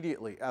returns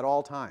immediately at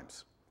all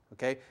times.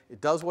 Okay? It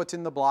does what's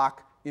in the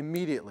block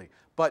immediately.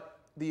 But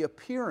the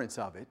appearance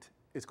of it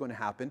is going to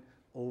happen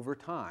over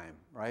time,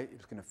 right?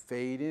 It's going to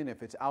fade in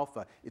if it's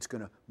alpha. It's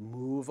going to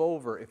move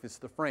over if it's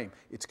the frame.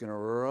 It's going to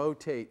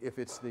rotate if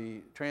it's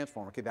the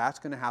transform. Okay, that's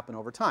going to happen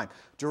over time.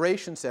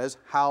 Duration says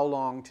how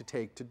long to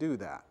take to do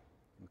that.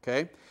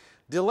 Okay?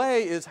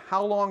 Delay is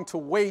how long to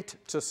wait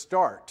to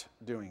start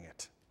doing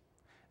it.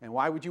 And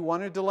why would you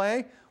want to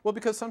delay? Well,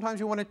 because sometimes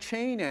you want to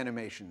chain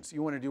animations.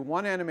 You want to do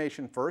one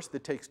animation first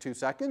that takes 2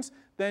 seconds,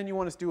 then you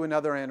want to do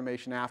another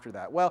animation after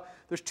that. Well,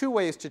 there's 2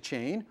 ways to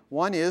chain.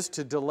 One is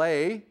to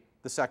delay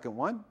the second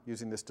one,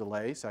 using this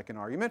delay, second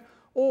argument,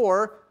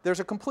 or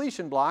there's a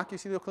completion block. You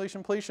see the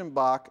completion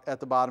block at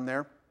the bottom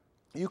there?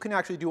 You can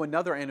actually do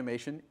another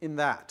animation in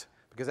that,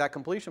 because that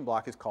completion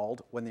block is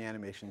called when the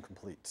animation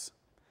completes.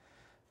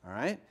 All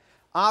right?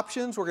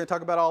 Options, we're going to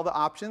talk about all the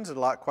options.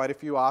 There's quite a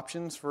few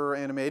options for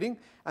animating.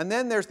 And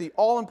then there's the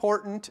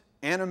all-important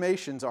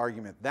animations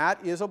argument.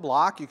 That is a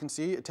block. You can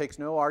see it takes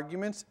no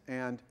arguments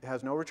and it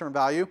has no return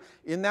value.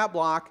 In that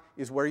block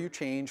is where you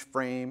change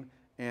frame,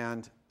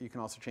 and you can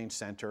also change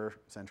center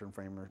and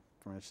frame are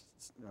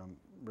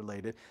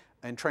related,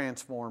 and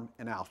transform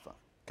and alpha.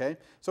 Okay?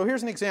 So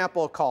here's an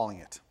example of calling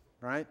it.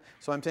 Right?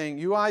 So I'm saying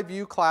UI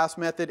view class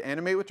method,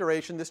 animate with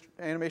duration. This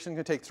animation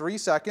can take 3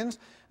 seconds.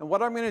 And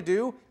what I'm going to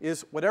do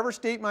is whatever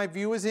state my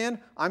view is in,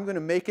 I'm going to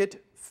make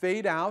it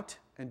fade out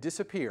and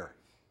disappear.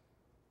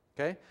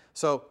 Okay?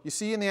 So you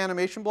see in the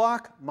animation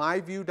block,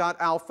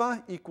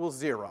 myView.alpha equals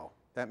 0.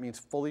 That means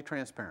fully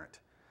transparent.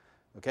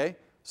 Okay?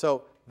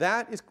 So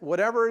that is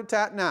whatever it's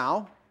at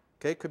now.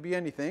 Okay? It could be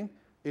anything.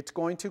 It's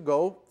going to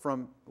go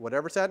from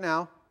whatever it's at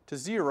now to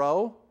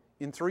 0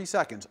 in 3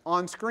 seconds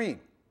on screen.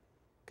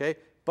 Okay?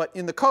 But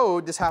in the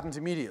code, this happens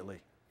immediately.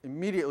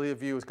 Immediately, the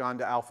view has gone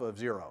to alpha of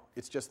 0.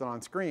 It's just that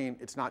on screen,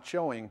 it's not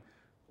showing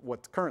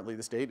what's currently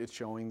the state. It's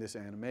showing this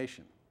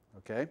animation.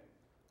 Okay?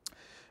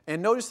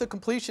 And notice the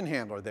completion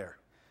handler there.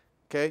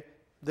 Okay?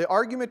 The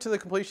argument to the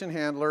completion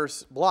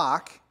handler's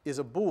block is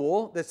a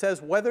bool that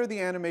says whether the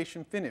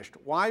animation finished.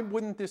 Why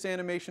wouldn't this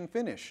animation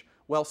finish?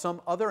 Well,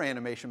 some other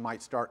animation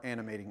might start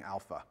animating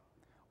alpha,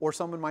 or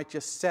someone might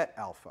just set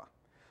alpha.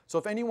 So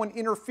if anyone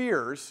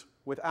interferes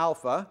with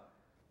alpha,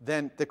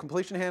 then the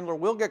completion handler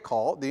will get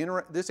called.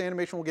 This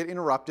animation will get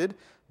interrupted.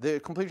 The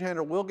completion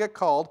handler will get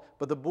called,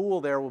 but the bool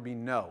there will be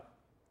no.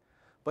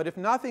 But if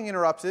nothing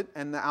interrupts it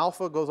and the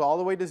alpha goes all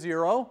the way to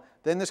 0,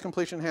 then this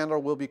completion handler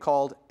will be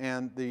called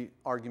and the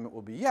argument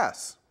will be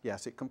yes.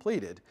 Yes, it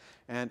completed.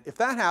 And if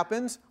that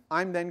happens,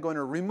 I'm then going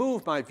to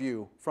remove my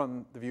view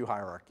from the view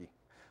hierarchy.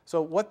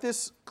 So what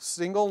this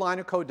single line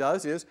of code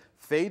does is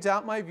fades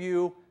out my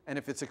view, and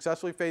if it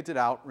successfully fades it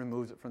out,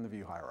 removes it from the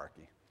view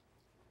hierarchy.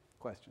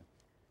 Question?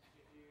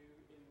 If you,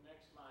 in the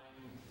next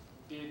line,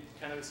 did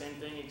kind of the same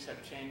thing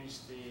except change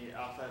the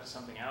alpha to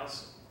something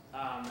else,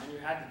 and you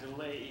had the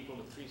delay equal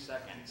to 3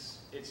 seconds,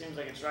 it seems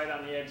like it's right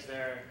on the edge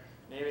there.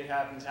 Maybe it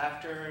happens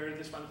after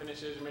this one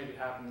finishes, or maybe it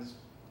happens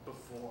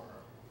before.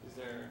 Is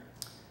there?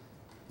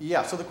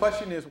 Yeah, so the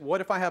question is,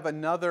 what if I have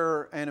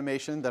another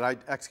animation that I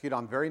execute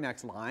on the very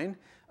next line?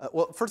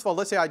 Well, first of all,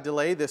 let's say I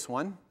delay this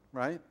one,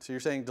 right? So you're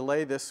saying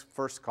delay this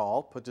first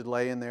call, put the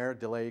delay in there,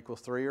 delay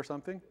equals 3 or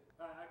something?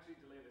 Actually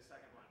delay the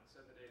second one so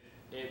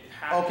that it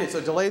happens. Okay, so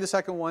delay the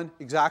second one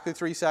exactly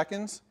 3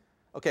 seconds.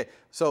 Okay,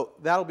 so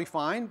that'll be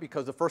fine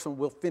because the first one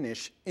will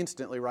finish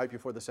instantly right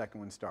before the second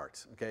one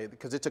starts, okay?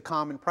 Because it's a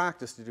common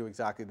practice to do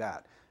exactly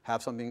that.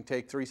 Have something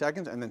take 3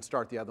 seconds and then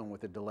start the other one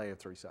with a delay of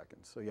 3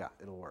 seconds. So yeah,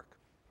 it'll work.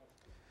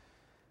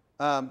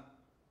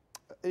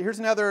 Here's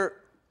another,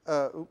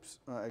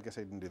 I guess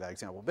I didn't do that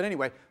example. But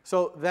anyway,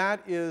 so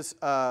that is,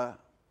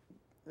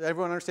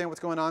 everyone understand what's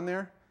going on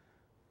there?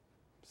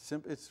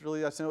 It's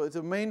really that simple.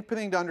 The main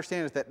thing to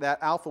understand is that that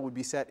alpha would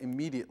be set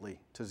immediately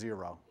to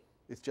 0.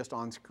 It's just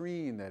on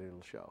screen that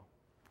it'll show.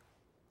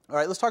 All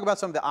right, let's talk about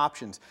some of the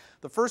options.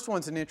 The first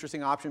one's an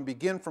interesting option,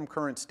 begin from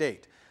current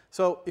state.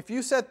 So if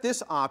you set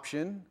this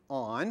option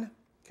on,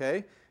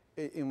 okay,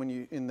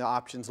 in the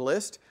options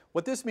list,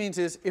 what this means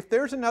is if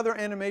there's another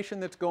animation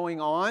that's going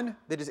on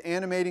that is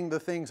animating the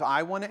things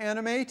I want to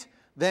animate,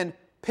 then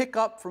pick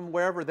up from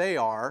wherever they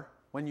are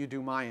when you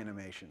do my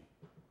animation.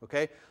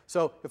 Okay?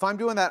 So if I'm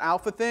doing that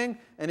alpha thing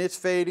and it's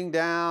fading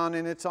down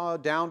and it's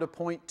down to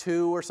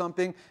 0.2 or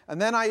something,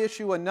 and then I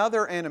issue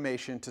another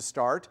animation to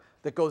start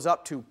that goes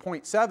up to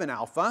 0.7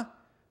 alpha,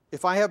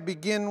 if I have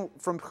begin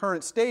from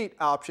current state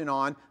option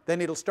on,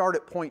 then it'll start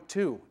at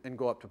 0.2 and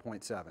go up to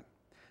 0.7.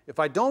 If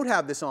I don't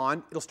have this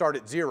on, it'll start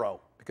at 0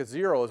 because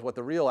 0 is what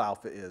the real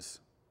alpha is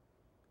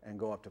and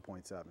go up to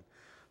 0.7.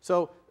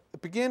 So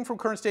begin from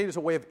current state is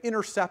a way of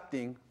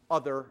intercepting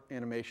other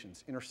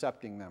animations,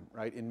 intercepting them,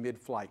 right, in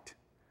mid-flight.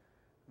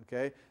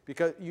 Okay?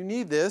 Because you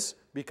need this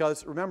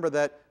because remember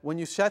that when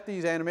you set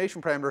these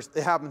animation parameters,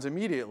 it happens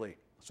immediately.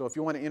 So if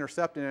you want to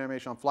intercept an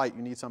animation on flight,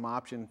 you need some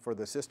option for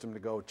the system to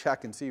go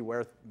check and see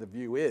where the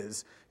view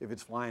is if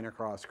it's flying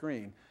across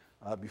screen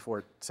before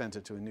it sends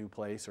it to a new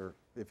place, or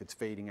if it's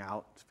fading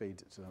out, it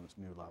fades it to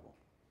a new level.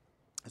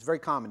 It's very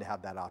common to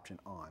have that option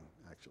on,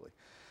 actually.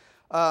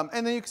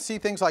 And then you can see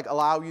things like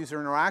allow user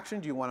interaction.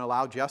 Do you want to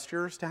allow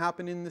gestures to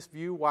happen in this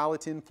view while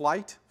it's in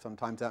flight?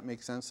 Sometimes that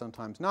makes sense,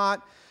 sometimes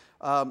not.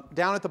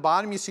 Down at the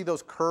bottom, you see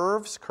those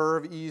curves,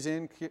 curve ease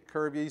in,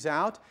 curve ease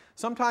out.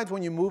 Sometimes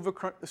when you move a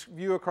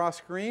view across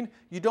screen,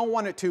 you don't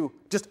want it to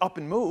just up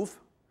and move.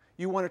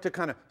 You want it to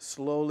kind of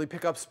slowly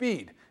pick up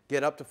speed,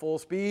 get up to full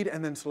speed,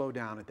 and then slow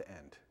down at the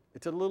end.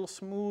 It's a little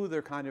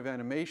smoother kind of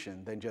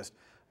animation than just,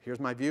 here's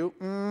my view,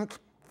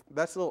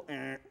 that's a little,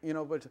 you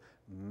know, but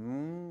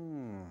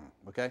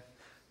okay?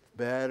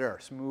 Better,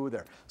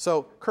 smoother.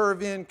 So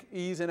curve in,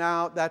 ease and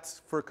out,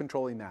 that's for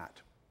controlling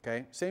that.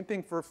 Okay? Same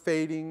thing for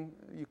fading.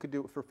 You could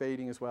do it for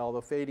fading as well,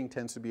 though fading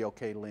tends to be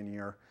okay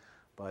linear.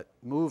 But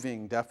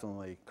moving,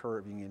 definitely,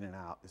 curving in and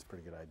out is a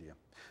pretty good idea.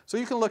 So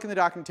you can look in the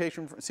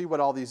documentation, see what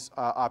all these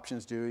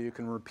options do. You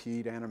can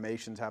repeat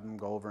animations, have them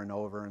go over and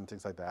over, and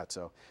things like that.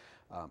 So,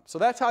 so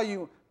that's how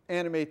you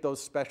animate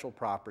those special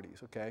properties,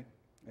 okay?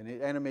 And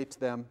it animates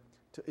them.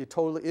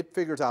 It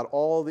figures out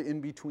all the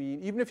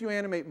in-between. Even if you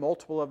animate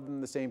multiple of them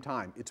at the same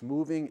time, it's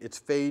moving, it's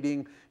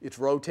fading, it's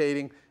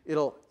rotating.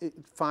 It'll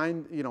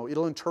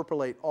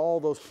interpolate all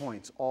those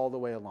points all the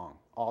way along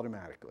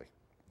automatically.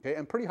 Okay,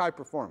 and pretty high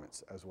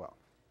performance as well.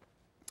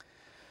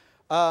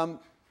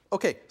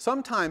 Okay,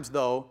 sometimes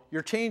though,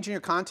 you're changing your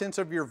contents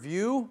of your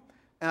view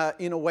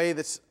in a way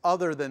that's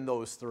other than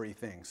those three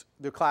things.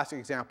 The classic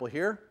example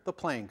here, the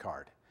playing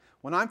card.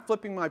 When I'm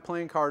flipping my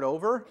playing card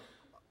over,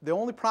 the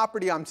only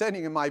property I'm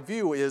setting in my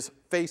view is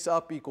face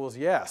up equals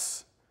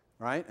yes,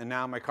 right? And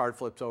now my card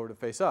flips over to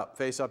face up.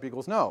 Face up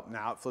equals no.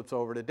 Now it flips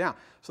over to down.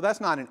 So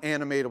that's not an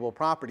animatable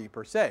property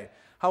per se.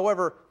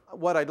 However,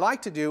 what I'd like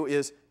to do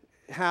is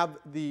have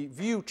the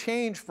view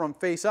change from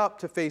face up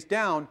to face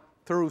down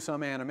through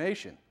some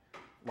animation,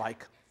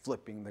 like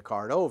flipping the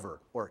card over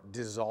or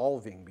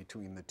dissolving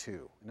between the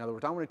two. In other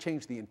words, I want to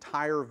change the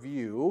entire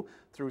view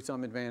through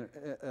some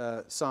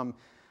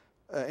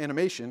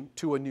animation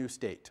to a new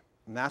state.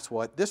 And that's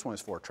what this one is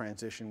for,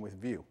 transition with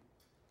view.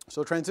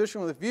 So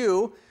transition with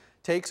view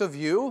takes a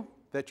view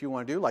that you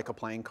want to do, like a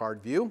playing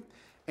card view,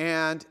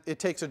 and it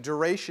takes a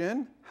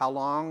duration, how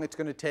long it's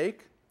going to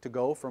take to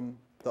go from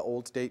the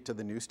old state to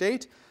the new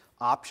state.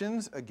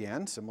 Options,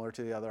 again, similar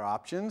to the other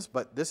options,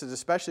 but this is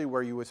especially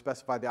where you would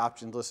specify the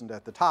options listed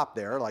at the top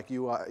there, like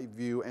UI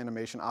view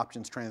animation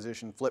options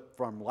transition flip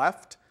from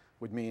left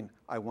would mean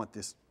I want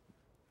this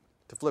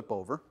to flip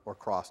over, or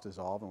cross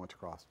dissolve. I want to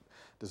cross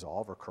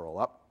dissolve or curl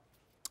up.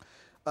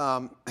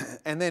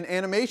 And then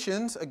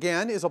animations,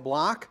 again, is a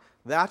block.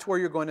 That's where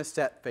you're going to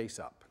set face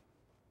up.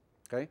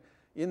 Okay?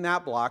 In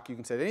that block, you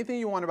can set anything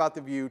you want about the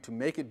view to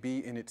make it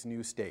be in its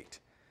new state.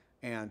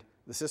 And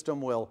the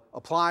system will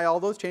apply all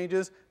those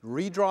changes,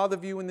 redraw the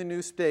view in the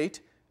new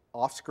state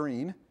off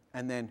screen,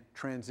 and then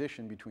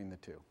transition between the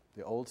two.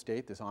 The old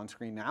state that's on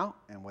screen now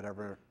and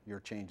whatever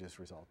your changes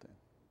result in.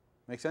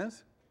 Make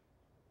sense?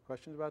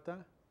 Questions about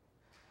that?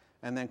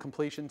 And then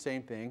completion,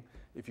 same thing.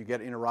 If you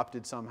get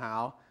interrupted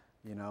somehow,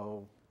 you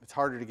know, it's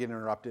harder to get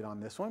interrupted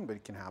on this one, but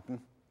it can happen.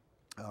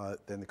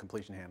 Then the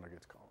completion handler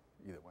gets called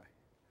either way.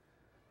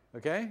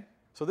 Okay?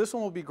 So this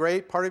one will be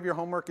great. Part of your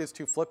homework is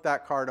to flip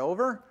that card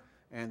over,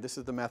 and this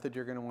is the method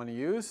you're going to want to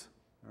use.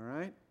 All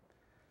right?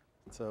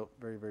 So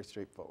very, very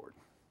straightforward.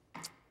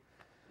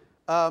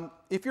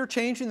 If you're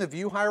changing the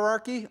view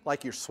hierarchy,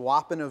 like you're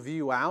swapping a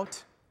view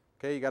out,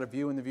 okay, you got a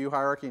view in the view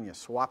hierarchy and you're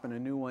swapping a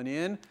new one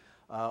in,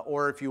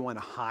 or if you want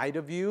to hide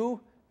a view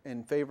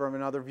in favor of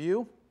another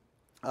view,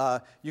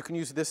 you can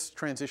use this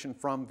transition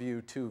from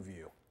view to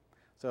view.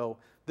 So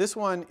this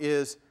one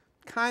is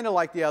kind of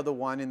like the other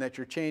one in that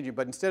you're changing,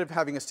 but instead of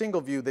having a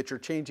single view that you're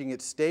changing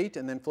its state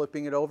and then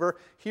flipping it over,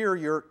 here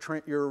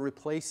you're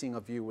replacing a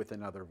view with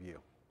another view.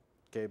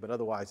 Okay, but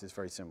otherwise it's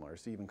very similar.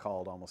 It's even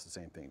called almost the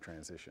same thing,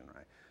 transition,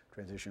 right?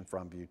 Transition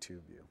from view to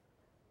view.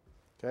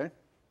 Okay?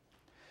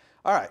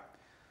 All right.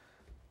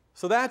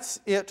 So that's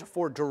it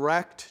for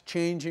direct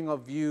changing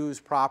of views,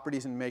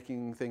 properties, and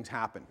making things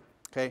happen.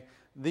 Okay?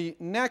 The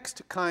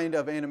next kind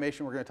of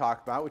animation we're going to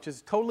talk about, which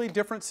is a totally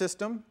different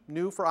system,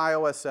 new for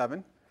iOS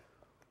 7,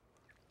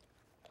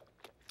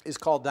 is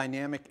called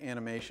dynamic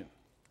animation.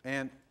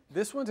 And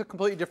this one's a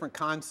completely different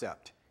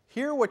concept.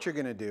 Here what you're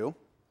going to do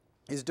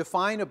is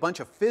define a bunch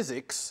of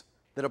physics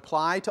that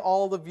apply to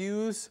all the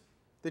views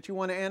that you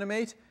want to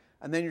animate,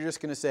 and then you're just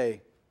going to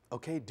say,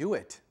 okay, do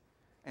it.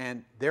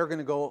 And they're going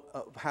to go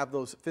have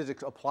those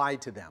physics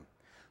applied to them.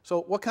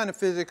 So what kind of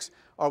physics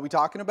are we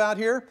talking about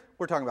here?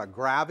 We're talking about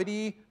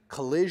gravity,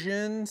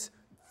 collisions,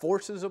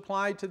 forces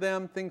applied to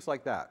them, things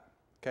like that.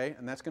 Okay?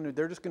 And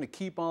they're just going to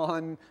keep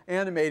on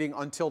animating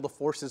until the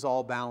forces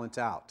all balance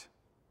out.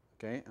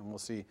 Okay? And we'll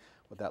see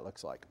what that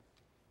looks like.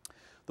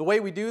 The way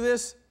we do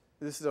this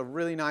is a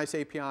really nice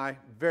API,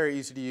 very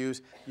easy to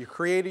use. You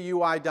create a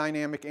UI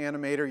dynamic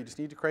animator. You just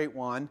need to create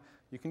one.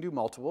 You can do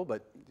multiple,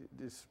 but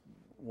this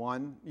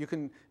one,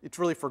 it's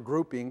really for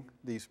grouping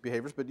these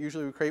behaviors, but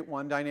usually we create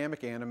one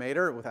dynamic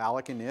animator with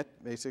alloc and init,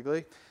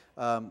 basically.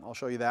 I'll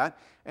show you that.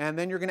 And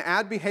then you're going to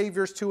add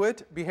behaviors to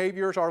it.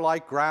 Behaviors are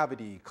like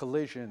gravity,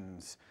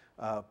 collisions,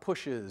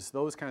 pushes,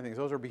 those kind of things.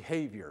 Those are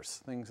behaviors,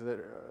 things that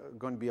are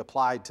going to be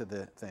applied to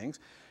the things.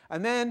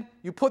 And then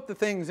you put the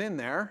things in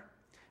there.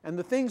 And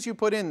the things you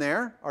put in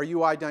there are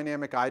UI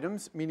dynamic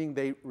items, meaning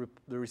they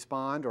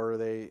respond or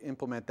they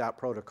implement that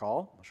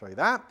protocol. I'll show you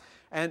that.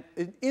 And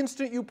the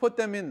instant you put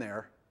them in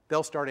there,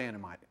 they'll start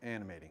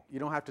animating. You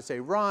don't have to say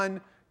run.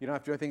 You don't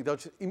have to do anything. They'll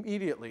just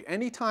immediately.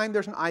 Anytime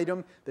there's an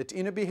item that's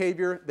in a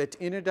behavior, that's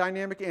in a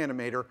dynamic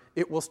animator,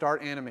 it will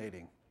start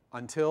animating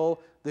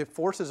until the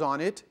forces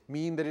on it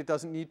mean that it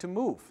doesn't need to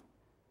move.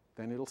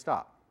 Then it'll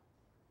stop.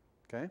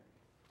 Okay?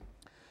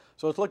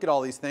 So let's look at all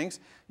these things.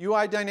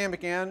 UI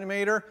dynamic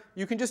animator,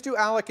 you can just do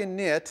alloc and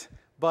init,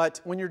 but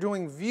when you're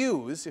doing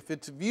views, if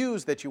it's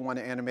views that you want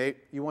to animate,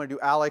 you want to do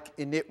alloc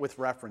init with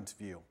reference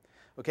view.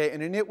 Okay,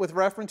 and init with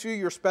reference view,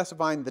 you're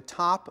specifying the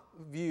top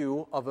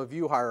view of a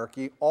view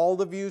hierarchy. All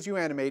the views you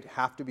animate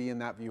have to be in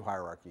that view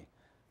hierarchy. In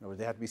other words,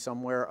 they have to be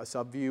somewhere a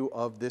subview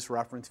of this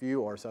reference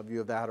view or a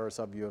subview of that or a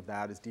subview of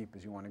that as deep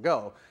as you want to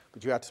go,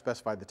 but you have to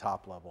specify the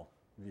top level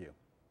view.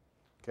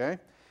 Okay?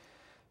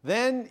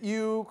 Then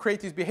you create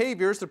these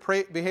behaviors.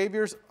 The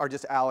behaviors are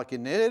just alloc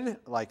init,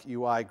 like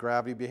UI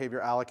gravity behavior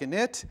alloc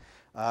init,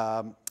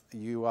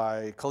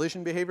 UI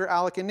collision behavior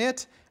alloc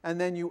init, and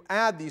then you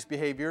add these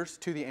behaviors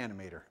to the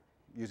animator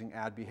using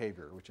add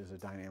behavior, which is a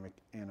dynamic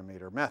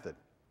animator method.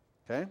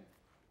 Okay?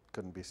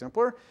 Couldn't be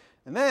simpler.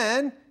 And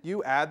then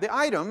you add the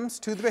items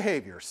to the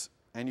behaviors,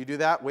 and you do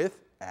that with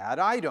add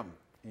item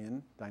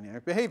in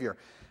dynamic behavior.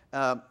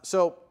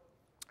 So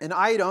an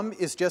item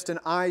is just an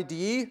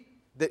ID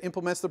that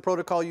implements the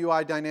protocol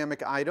UI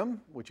dynamic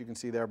item, which you can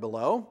see there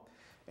below.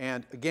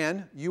 And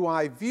again,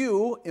 UI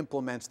view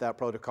implements that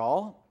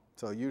protocol.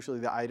 So usually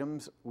the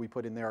items we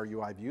put in there are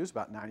UI views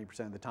about 90%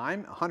 of the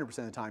time, 100%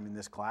 of the time in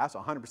this class,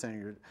 100% of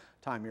your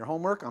time in your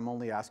homework. I'm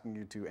only asking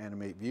you to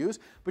animate views.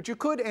 But you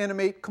could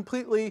animate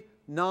completely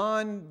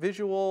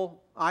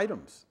non-visual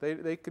items.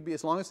 They could be,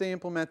 as long as they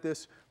implement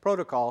this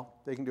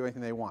protocol, they can do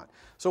anything they want.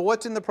 So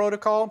what's in the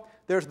protocol?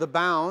 There's the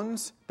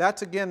bounds.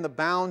 That's, again, the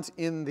bounds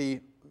in the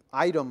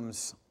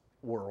items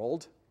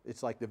world.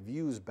 It's like the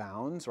views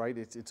bounds, right?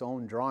 It's its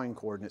own drawing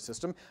coordinate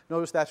system.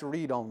 Notice that's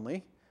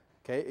read-only.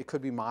 Okay? It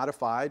could be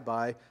modified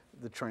by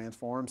the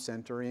transform,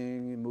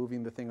 centering,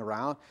 moving the thing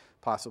around,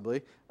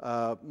 possibly,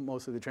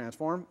 mostly the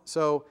transform.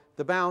 So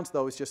the bounds,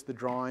 though, is just the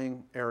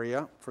drawing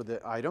area for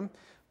the item.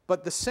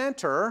 But the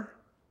center,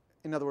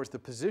 in other words, the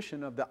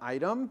position of the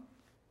item,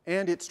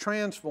 and its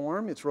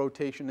transform, its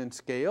rotation and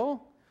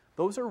scale,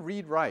 those are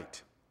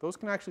read-write. Those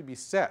can actually be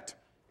set.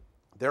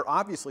 They're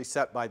obviously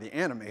set by the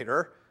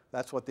animator.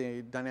 That's what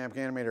the dynamic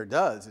animator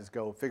does, is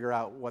go figure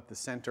out what the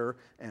center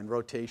and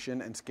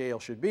rotation and scale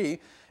should be.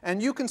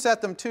 And you can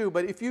set them too,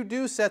 but if you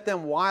do set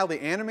them while the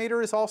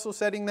animator is also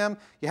setting them,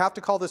 you have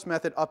to call this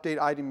method update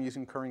item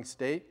using current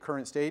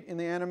state in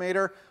the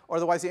animator, or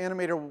otherwise the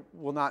animator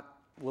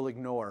will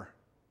ignore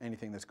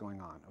anything that's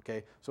going on,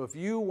 okay? So if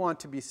you want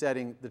to be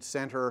setting the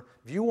center,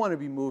 if you want to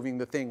be moving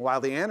the thing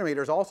while the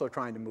animator is also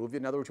trying to move it,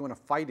 in other words, you want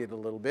to fight it a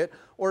little bit,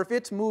 or if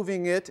it's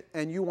moving it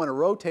and you want to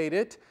rotate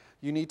it,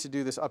 you need to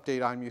do this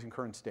update item using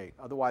current state.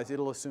 Otherwise,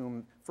 it'll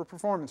assume, for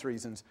performance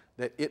reasons,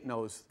 that it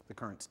knows the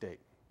current state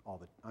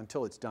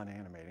until it's done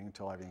animating,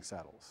 until everything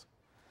settles.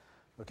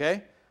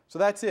 Okay? So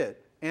that's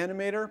it.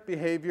 Animator,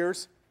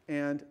 behaviors,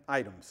 and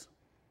items.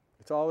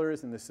 That's all there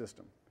is in this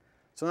system.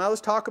 So now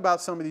let's talk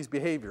about some of these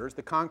behaviors,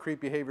 the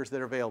concrete behaviors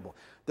that are available.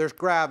 There's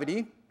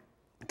gravity.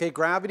 Okay,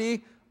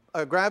 gravity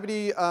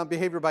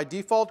behavior by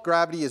default,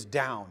 gravity is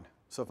down.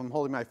 So if I'm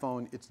holding my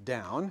phone, it's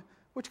down,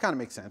 which kind of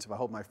makes sense. If I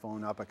hold my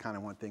phone up, I kind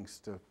of want things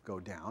to go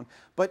down.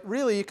 But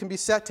really, it can be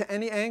set to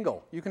any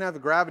angle. You can have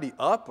the gravity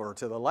up or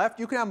to the left.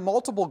 You can have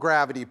multiple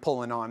gravity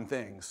pulling on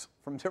things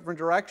from different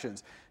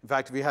directions. In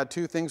fact, if you had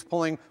two things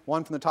pulling,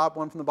 one from the top,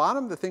 one from the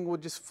bottom, the thing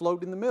would just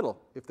float in the middle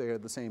if they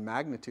had the same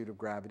magnitude of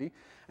gravity.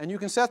 And you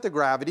can set the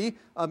gravity.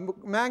 A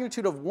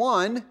magnitude of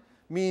 1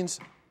 means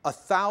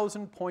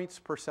 1,000 points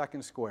per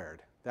second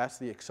squared. That's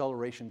the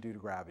acceleration due to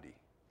gravity.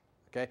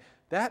 Okay?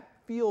 That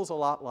feels a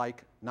lot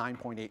like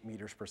 9.8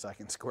 meters per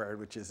second squared,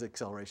 which is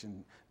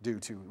acceleration due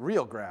to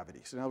real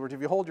gravity. So in other words,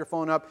 if you hold your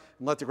phone up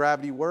and let the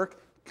gravity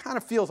work, it kind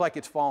of feels like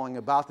it's falling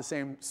about the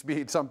same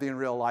speed something in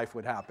real life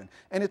would happen.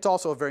 And it's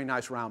also a very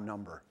nice round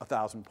number,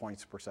 1,000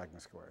 points per second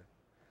squared.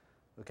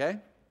 Okay?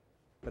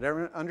 But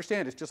everyone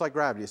understand, it's just like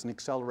gravity. It's an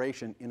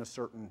acceleration in a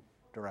certain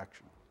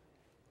direction.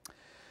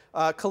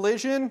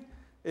 Collision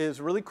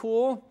is really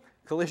cool.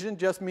 Collision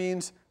just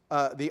means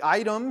the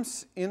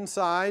items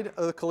inside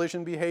of the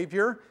collision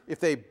behavior, if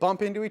they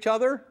bump into each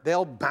other,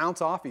 they'll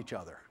bounce off each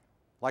other,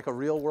 like a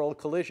real-world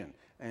collision.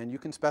 And you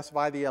can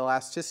specify the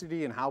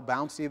elasticity and how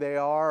bouncy they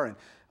are, and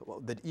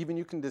that even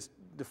you can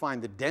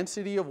define the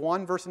density of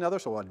one versus another.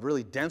 So a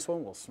really dense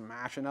one will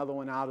smash another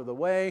one out of the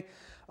way,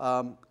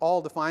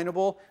 all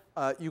definable.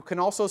 You can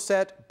also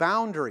set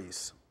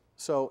boundaries.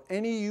 So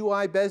any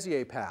UI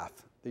Bezier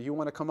path that you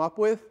want to come up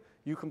with,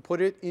 you can put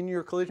it in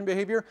your collision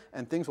behavior,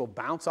 and things will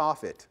bounce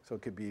off it. So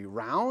it could be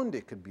round,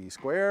 it could be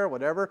square,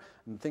 whatever,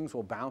 and things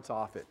will bounce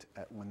off it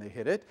when they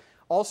hit it.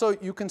 Also,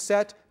 you can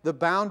set the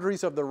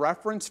boundaries of the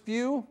reference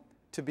view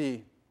to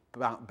be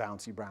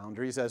bouncy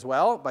boundaries as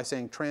well by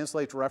saying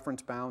translate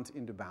reference bounds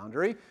into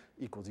boundary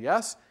equals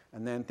yes,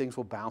 and then things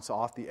will bounce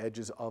off the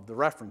edges of the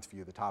reference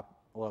view, the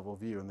top level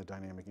view in the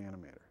dynamic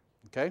animator.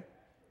 Okay?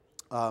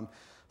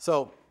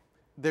 So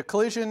the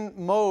collision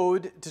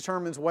mode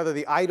determines whether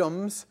the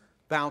items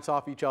bounce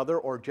off each other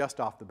or just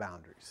off the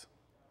boundaries.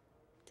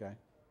 Okay?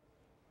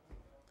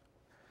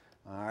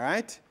 All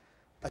right.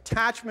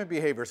 Attachment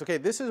behaviors. Okay,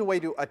 this is a way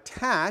to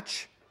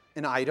attach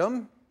an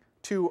item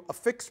to a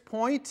fixed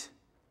point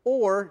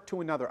or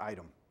to another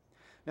item.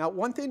 Now,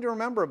 one thing to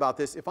remember about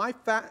this, if I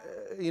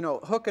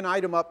hook an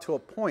item up to a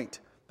point,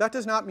 that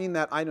does not mean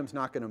that item's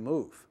not going to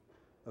move.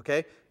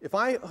 Okay? If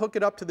I hook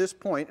it up to this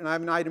point and I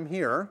have an item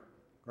here,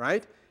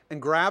 right,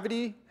 and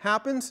gravity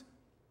happens,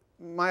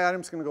 my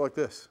item's going to go like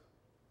this.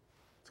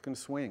 It's going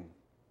to swing,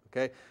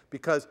 okay?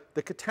 Because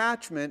the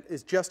attachment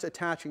is just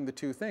attaching the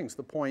two things,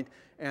 the point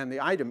and the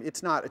item.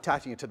 It's not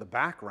attaching it to the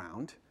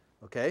background,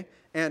 okay?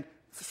 And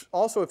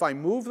also, if I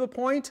move the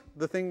point,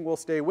 the thing will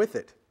stay with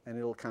it, and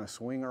it'll kind of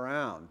swing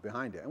around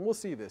behind it. And we'll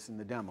see this in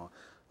the demo,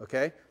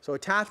 okay? So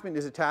attachment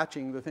is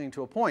attaching the thing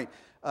to a point.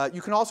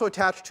 You can also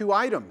attach two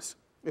items.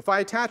 If I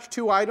attach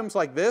two items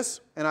like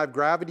this, and I have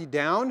gravity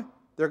down,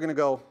 they're going to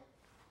go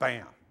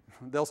bam.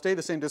 They'll stay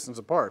the same distance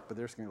apart, but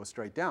they're just going to go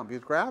straight down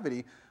because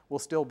gravity will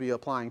still be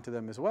applying to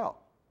them as well,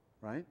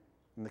 right?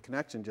 And the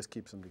connection just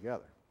keeps them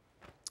together.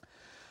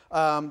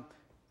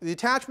 The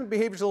attachment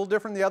behavior is a little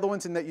different than the other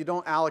ones in that you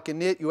don't alloc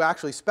init. You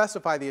actually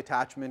specify the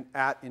attachment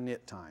at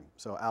init time.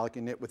 So alloc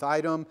init with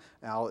item,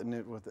 alloc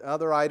init with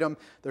other item.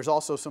 There's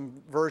also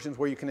some versions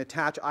where you can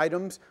attach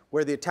items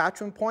where the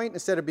attachment point,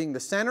 instead of being the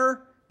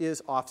center,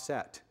 is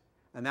offset.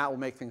 And that will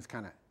make things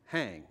kind of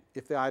hang.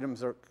 If the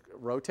items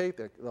rotate,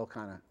 they'll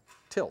kind of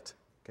tilt,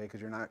 okay, because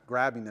you're not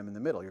grabbing them in the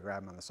middle, you're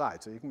grabbing them on the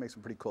side. So you can make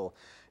some pretty cool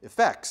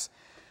effects.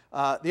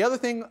 The other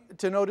thing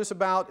to notice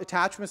about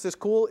attachments that's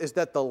cool is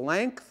that the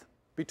length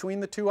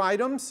between the two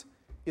items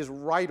is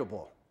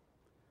writable.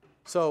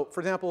 So,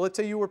 for example, let's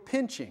say you were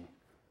pinching,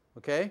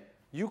 okay?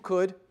 You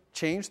could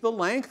change the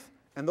length,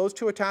 and those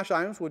two attached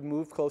items would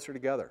move closer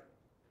together,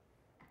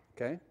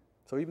 okay?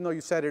 So even though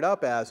you set it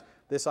up as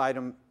this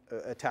item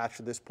attached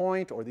to this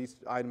point, or these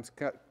items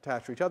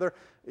attached to each other,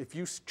 if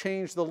you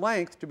change the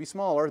length to be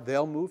smaller,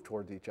 they'll move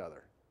towards each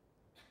other.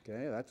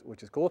 Okay,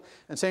 which is cool.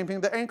 And same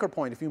thing with the anchor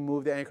point. If you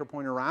move the anchor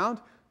point around,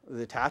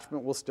 the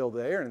attachment will still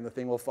there, and the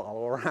thing will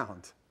follow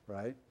around,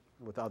 right?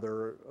 with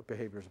other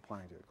behaviors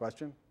applying to it.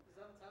 Question? Is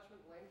that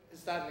attachment length,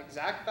 is that an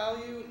exact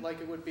value like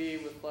it would be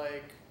with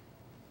like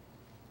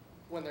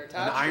when they're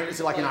attached? Is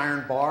it like an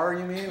iron bar,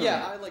 you mean?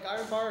 Yeah, like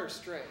iron bar or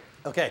string.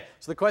 Okay,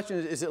 so the question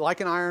is it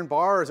like an iron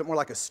bar or is it more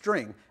like a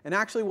string? And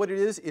actually what it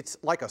is, it's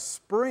like a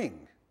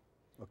spring.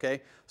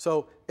 Okay,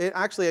 so it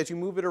actually, as you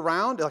move it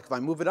around, like if I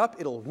move it up,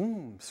 it'll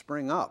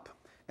spring up.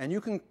 And you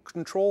can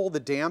control the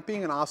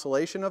damping and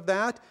oscillation of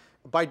that.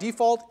 By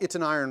default, it's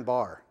an iron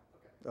bar.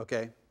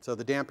 Okay, so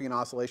the damping and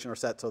oscillation are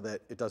set so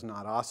that it does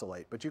not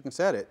oscillate. But you can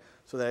set it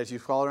so that as you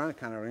follow around, it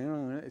kind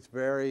of, it's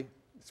really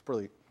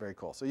very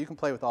cool. So you can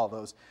play with all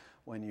those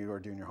when you are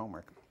doing your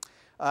homework.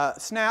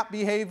 Snap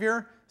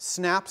behavior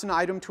snaps an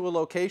item to a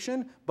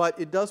location, but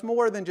it does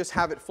more than just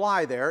have it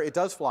fly there. It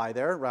does fly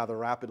there rather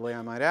rapidly,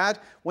 I might add.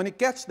 When it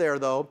gets there,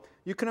 though,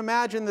 you can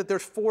imagine that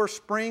there's 4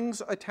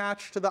 springs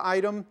attached to the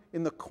item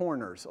in the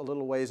corners a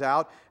little ways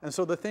out. And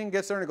so the thing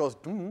gets there and it goes,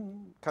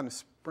 kind of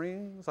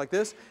springs like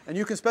this. And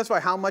you can specify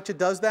how much it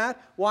does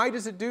that. Why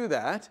does it do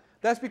that?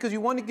 That's because you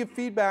want to give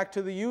feedback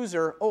to the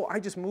user, oh, I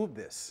just moved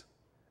this.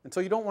 And so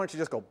you don't want it to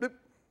just go, blip.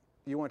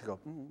 You want it to go,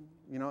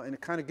 you know, and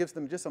it kind of gives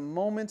them just a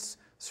moment's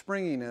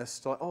springiness.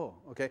 So, oh,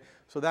 okay,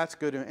 so that's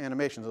good in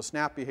animation. So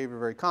snap behavior,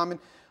 very common.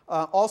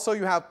 Also,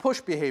 you have push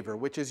behavior,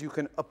 which is you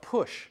can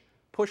push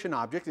an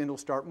object and it'll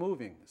start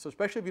moving. So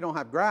especially if you don't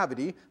have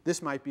gravity,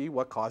 this might be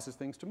what causes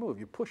things to move.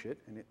 You push it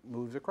and it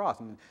moves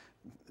across. And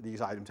these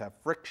items have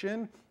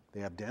friction. They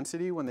have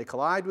density when they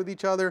collide with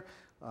each other.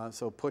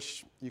 So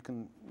push, you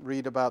can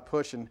read about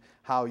push and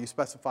how you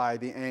specify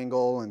the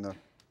angle and the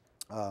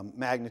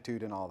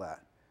magnitude and all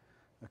that.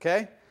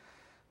 Okay?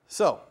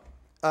 So,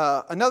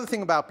 another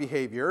thing about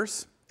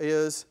behaviors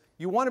is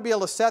you want to be able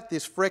to set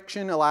this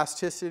friction,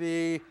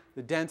 elasticity,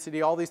 the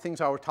density, all these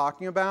things I was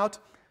talking about.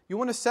 You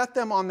want to set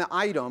them on the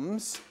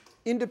items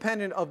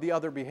independent of the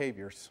other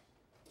behaviors.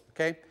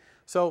 Okay?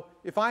 So,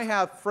 if I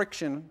have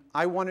friction,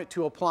 I want it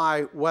to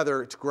apply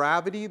whether it's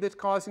gravity that's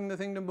causing the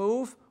thing to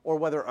move or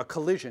whether a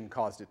collision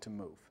caused it to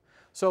move.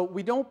 So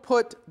we don't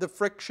put the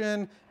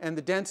friction and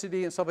the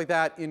density and stuff like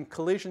that in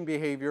collision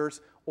behaviors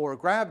or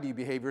gravity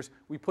behaviors.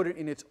 We put it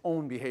in its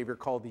own behavior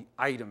called the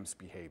items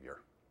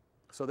behavior.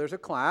 So there's a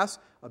class,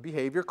 a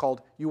behavior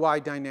called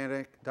UI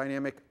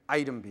dynamic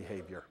item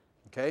behavior.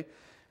 Okay?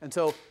 And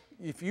so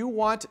if you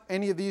want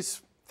any of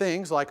these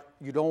things, like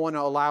you don't want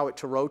to allow it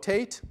to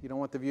rotate, you don't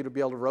want the view to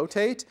be able to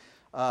rotate,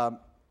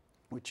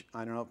 which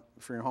I don't know,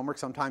 for your homework,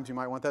 sometimes you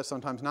might want that,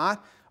 sometimes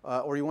not,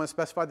 or you want to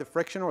specify the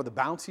friction or the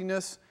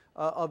bounciness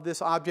of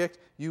this object,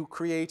 you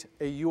create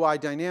a UI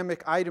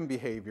dynamic item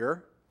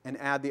behavior and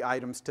add the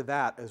items to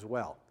that as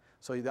well.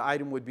 So the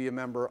item would be a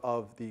member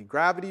of the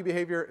gravity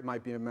behavior, it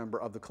might be a member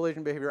of the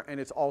collision behavior, and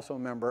it's also a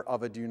member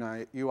of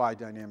a UI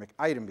dynamic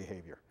item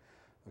behavior.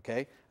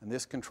 Okay? And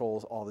this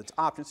controls all its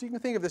options. So you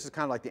can think of this as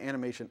kind of like the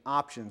animation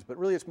options, but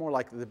really it's more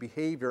like the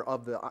behavior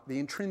of the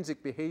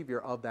intrinsic behavior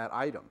of that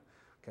item.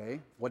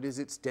 Okay? What is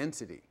its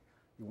density?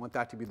 You want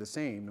that to be the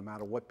same no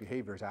matter what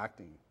behavior is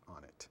acting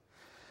on it.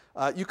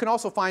 You can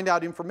also find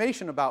out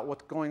information about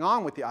what's going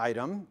on with the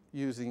item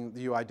using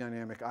the UI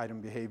dynamic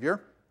item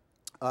behavior.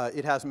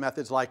 It has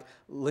methods like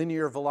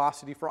linear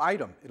velocity for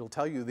item. It'll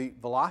tell you the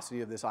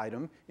velocity of this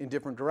item in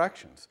different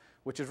directions,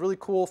 which is really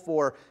cool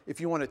for if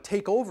you want to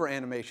take over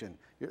animation.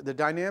 The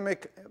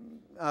dynamic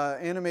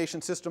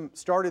animation system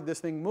started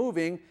this thing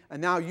moving,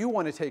 and now you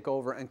want to take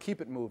over and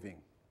keep it moving,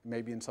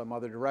 maybe in some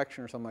other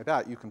direction or something like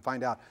that. You can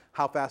find out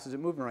how fast is it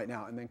moving right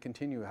now and then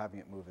continue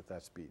having it move at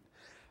that speed.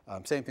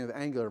 Same thing with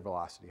angular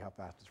velocity, how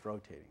fast it's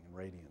rotating in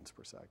radians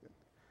per second.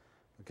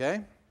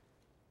 Okay?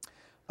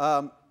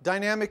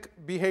 Dynamic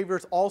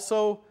behaviors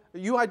also,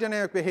 UI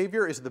dynamic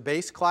behavior is the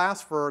base class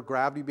for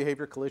gravity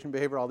behavior, collision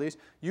behavior, all these.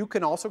 You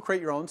can also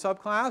create your own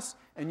subclass,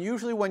 and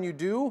usually when you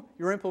do,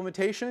 your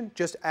implementation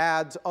just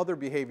adds other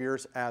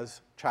behaviors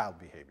as child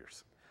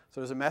behaviors.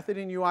 So there's a method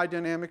in UI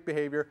dynamic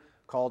behavior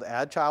called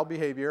add child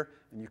behavior,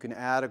 and you can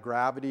add a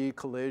gravity,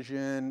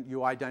 collision,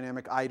 UI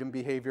dynamic item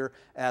behavior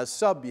as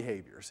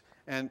sub-behaviors.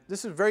 And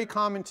this is very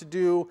common to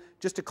do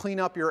just to clean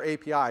up your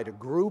API, to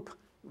group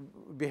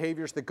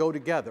behaviors that go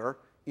together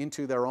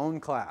into their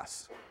own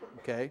class,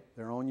 okay?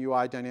 Their own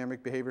UI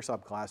dynamic behavior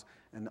subclass.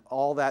 And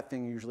all that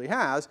thing usually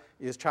has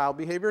is child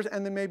behaviors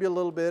and then maybe a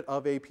little bit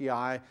of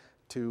API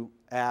to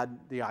add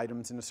the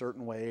items in a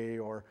certain way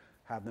or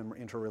have them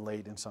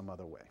interrelate in some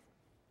other way,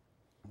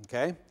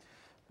 okay?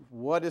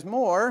 What is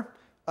more,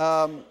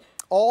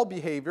 all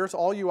behaviors,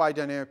 all UI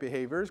dynamic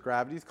behaviors,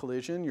 gravities,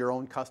 collision, your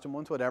own custom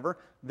ones, whatever,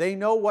 they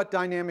know what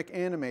dynamic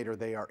animator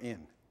they are in.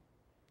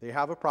 They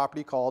have a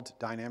property called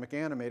dynamic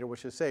animator,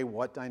 which is say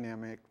what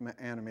dynamic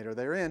animator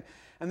they're in.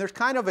 And there's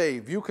kind of a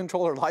view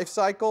controller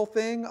lifecycle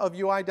thing of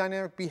UI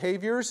dynamic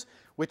behaviors,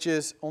 which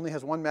is only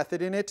has one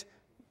method in it,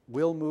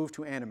 will move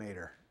to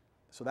animator.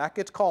 So that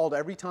gets called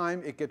every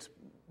time it gets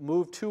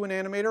moved to an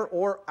animator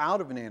or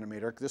out of an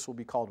animator. This will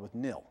be called with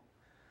nil.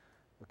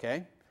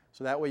 Okay?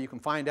 So that way you can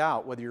find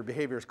out whether your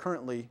behavior is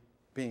currently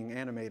being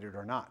animated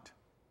or not,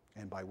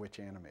 and by which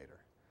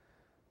animator.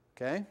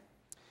 Okay?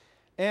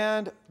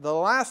 And the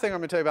last thing I'm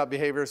going to tell you about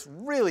behavior is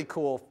really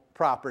cool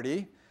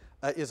property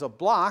is a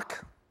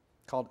block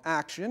called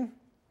action.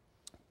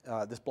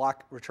 This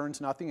block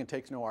returns nothing and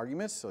takes no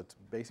arguments, so it's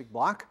a basic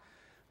block.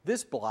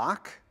 This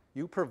block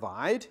you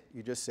provide,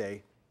 you just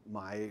say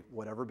my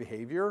whatever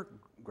behavior,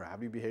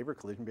 gravity behavior,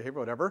 collision behavior,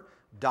 whatever,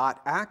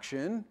 dot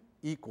action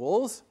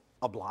equals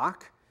a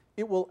block.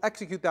 It will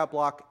execute that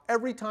block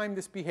every time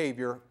this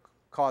behavior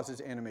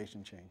causes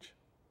animation change.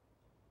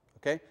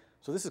 Okay?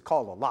 So this is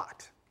called a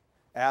lot.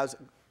 As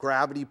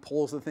gravity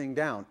pulls the thing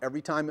down,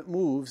 every time it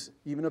moves,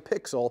 even a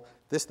pixel,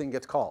 this thing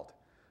gets called.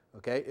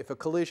 Okay? If a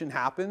collision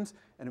happens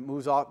and it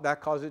moves off,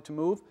 that causes it to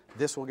move,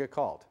 this will get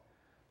called.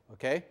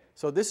 Okay?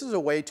 So this is a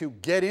way to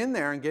get in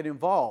there and get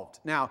involved.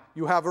 Now,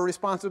 you have a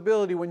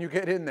responsibility when you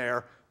get in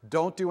there.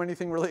 Don't do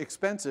anything really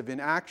expensive in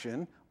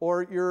action,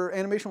 or your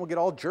animation will get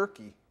all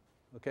jerky.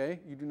 Okay?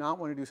 You do not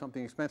want to do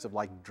something expensive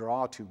like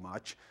draw too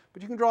much,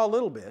 but you can draw a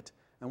little bit.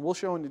 And we'll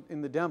show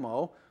in the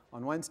demo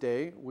on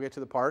Wednesday, we get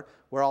to the part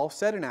where I'll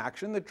set an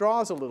action that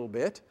draws a little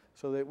bit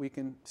so that we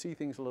can see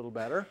things a little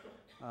better.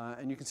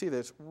 And you can see that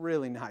it's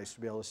really nice to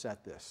be able to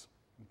set this.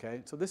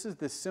 Okay? So this is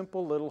this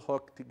simple little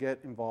hook to get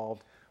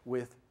involved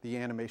with the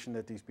animation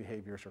that these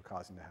behaviors are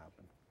causing to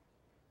happen.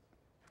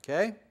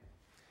 Okay?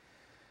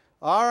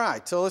 All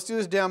right, so let's do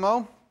this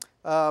demo.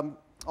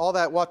 All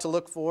that what to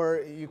look for,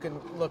 you can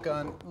look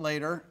on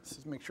later.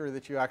 Just make sure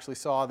that you actually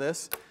saw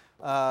this.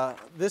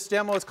 This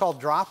demo is called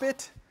Drop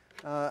It.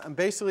 I'm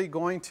basically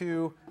going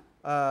to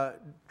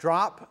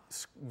drop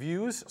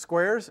views,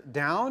 squares,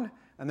 down,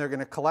 and they're going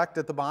to collect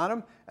at the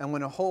bottom. And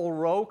when a whole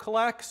row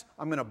collects,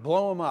 I'm going to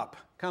blow them up.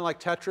 Kind of like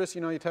Tetris.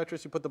 You know,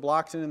 Tetris, you put the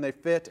blocks in and they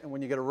fit, and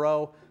when you get a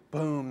row,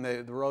 boom,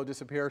 the row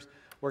disappears.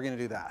 We're going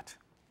to do that.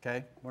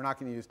 Okay? We're not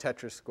going to use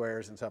Tetris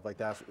squares and stuff like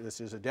that. This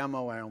is a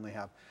demo. I only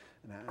have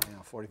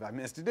 45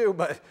 minutes to do,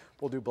 but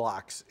we'll do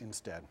blocks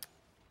instead.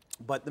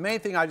 But the main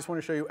thing, I just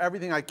want to show you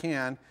everything I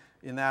can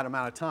in that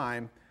amount of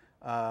time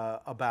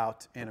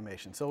about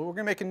animation. So we're going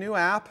to make a new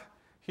app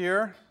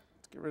here.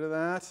 Let's get rid of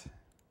that.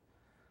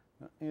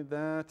 Don't need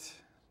that.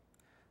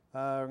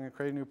 We're going to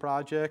create a new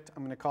project.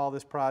 I'm going to call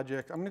this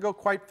project. I'm going to go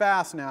quite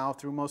fast now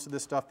through most of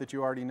this stuff that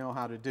you already know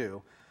how to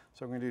do.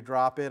 So I'm going to do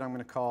drop it. I'm going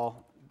to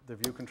call the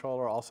view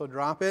controller also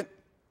drop it.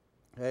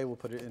 Okay, we'll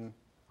put it in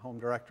home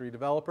directory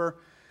developer.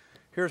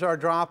 Here's our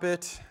drop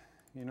it.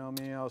 You know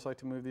me, I always like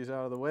to move these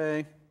out of the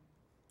way.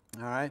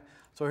 All right,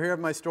 so here I have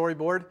my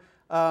storyboard.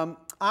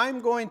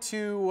 I'm going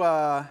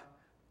to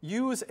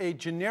use a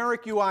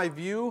generic UI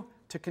view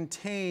to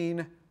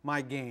contain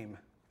my game,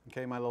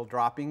 okay, my little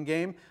dropping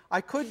game.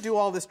 I could do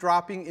all this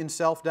dropping in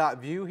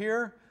self.view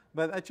here,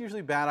 but that's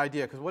usually a bad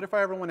idea, because what if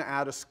I ever want to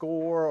add a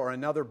score or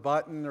another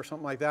button or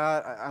something like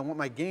that? I want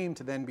my game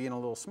to then be in a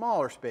little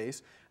smaller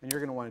space, and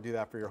you're going to want to do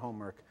that for your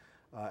homework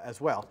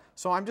as well.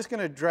 So I'm just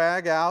going to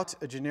drag out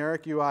a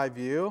generic UI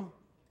view.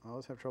 I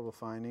always have trouble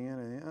finding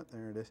it. Yeah,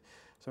 there it is.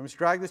 So I'm going to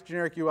drag this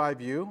generic UI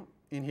view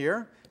in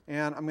here,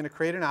 and I'm going to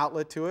create an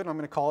outlet to it. I'm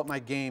going to call it my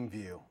game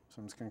view. So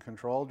I'm just going to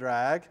control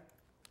drag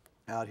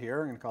out here.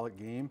 I'm going to call it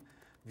game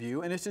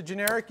view, and it's a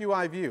generic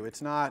UI view.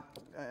 It's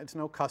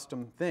no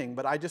custom thing,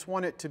 but I just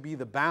want it to be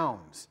the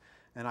bounds,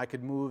 and I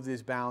could move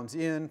these bounds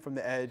in from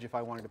the edge if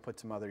I wanted to put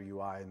some other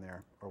UI in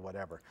there or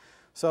whatever.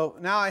 So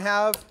now I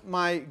have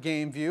my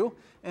game view,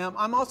 and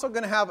I'm also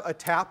going to have a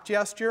tap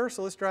gesture.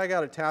 So let's drag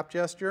out a tap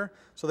gesture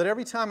so that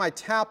every time I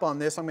tap on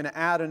this, I'm going to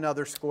add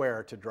another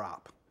square to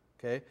drop.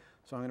 Okay?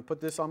 So I'm going to put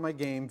this on my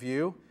game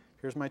view.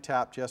 Here's my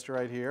tap gesture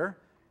right here.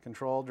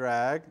 Control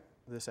drag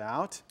this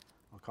out.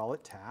 I'll call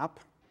it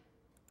tap.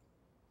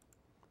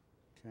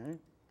 Okay,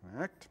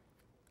 connect.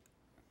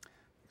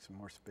 Make some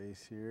more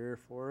space here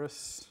for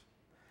us.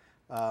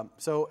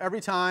 So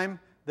every time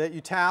that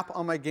you tap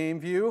on my game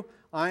view,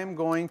 I am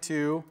going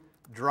to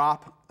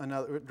drop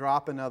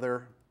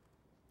another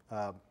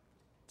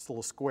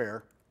little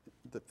square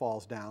that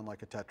falls down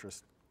like a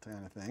Tetris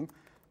kind of thing.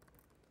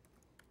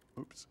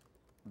 Oops,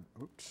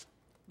 oops,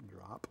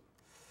 drop.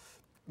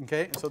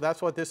 Okay, and so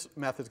that's what this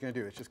method is going to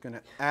do. It's just going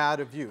to add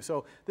a view.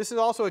 So this is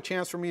also a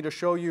chance for me to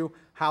show you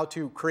how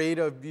to create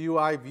a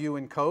UI view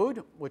in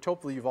code, which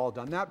hopefully you've all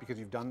done that because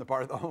you've done the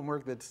part of the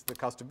homework that's the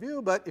custom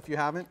view. But if you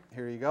haven't,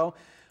 here you go.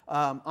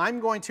 I'm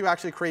going to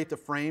actually create the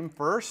frame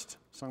first.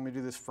 So I'm going to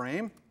do this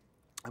frame.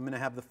 I'm going to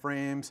have the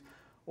frame's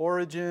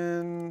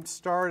origin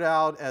start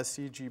out as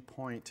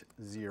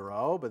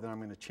CG.0, but then I'm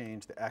going to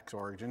change the X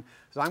origin.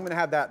 So I'm going to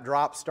have that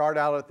drop start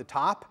out at the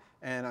top,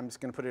 and I'm just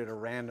going to put it at a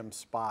random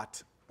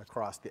spot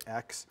across the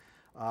X.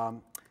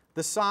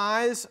 The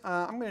size,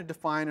 I'm going to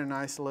define a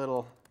nice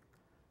little,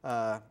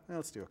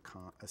 let's do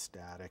a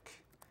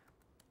static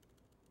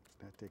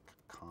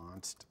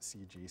const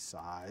CG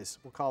size.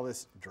 We'll call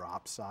this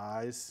drop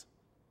size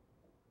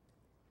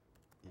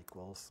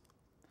equals,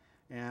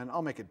 and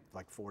I'll make it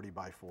like 40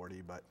 by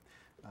 40, but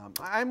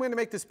I'm going to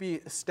make this be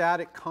a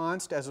static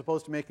const as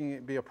opposed to making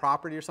it be a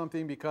property or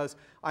something, because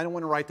I don't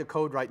want to write the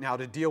code right now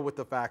to deal with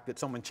the fact that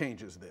someone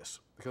changes this,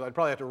 because I'd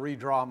probably have to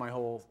redraw my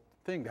whole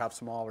thing to have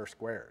smaller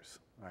squares,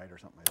 right, or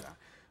something like that.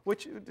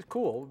 which is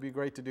cool. It would be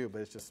great to do,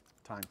 but it's just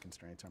time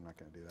constraints. I'm not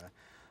going to do that.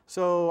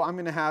 So I'm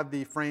going to have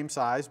the frame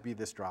size be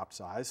this drop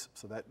size,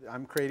 so that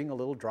I'm creating a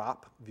little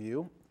drop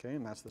view, okay,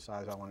 and that's the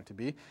size I want it to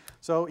be.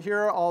 So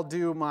here I'll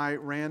do my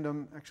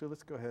random, actually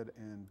let's go ahead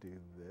and do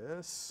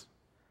this.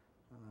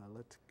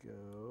 Let's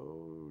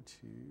go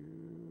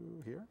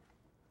to here.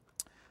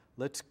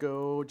 Let's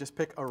go just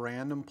pick a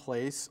random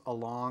place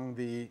along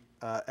the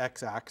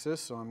x-axis.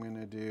 So I'm going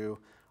to do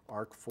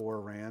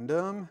arc4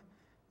 random,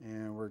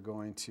 and we're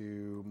going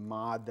to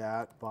mod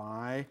that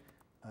by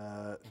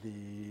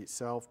the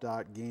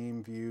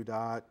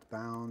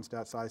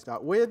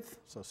self.gameView.bounds.size.width,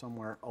 so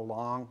somewhere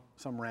along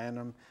some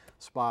random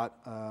spot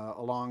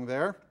along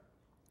there.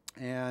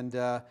 And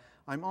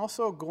I'm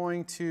also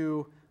going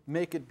to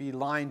make it be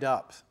lined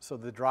up so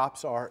the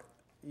drops are,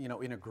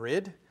 in a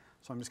grid.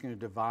 So I'm just going to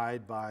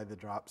divide by the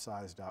drop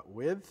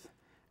size.width,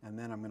 and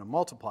then I'm going to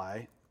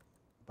multiply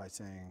by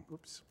saying,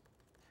 oops,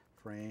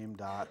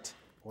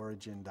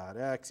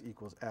 frame.origin.x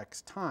equals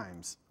x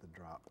times the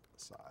drop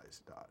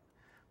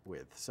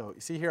size.width. So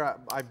you see here,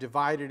 I've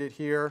divided it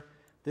here.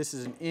 This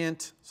is an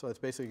int, so it's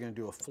basically going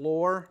to do a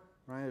floor,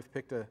 right? I've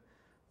picked a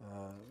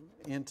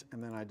int,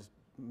 and then I just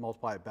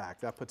multiply it back.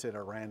 That puts it at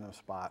a random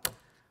spot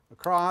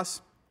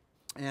across.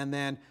 And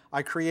then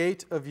I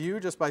create a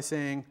view just by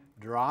saying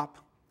drop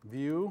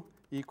view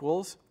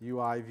equals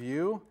UI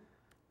view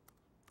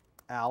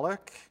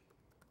alloc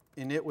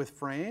init with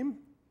frame,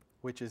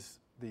 which is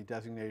the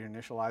designated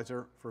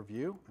initializer for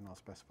view, and I'll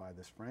specify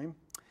this frame.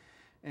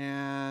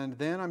 And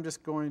then I'm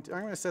going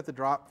to set the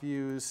drop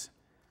view's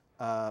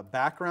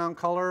background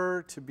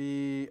color to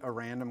be a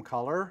random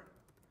color.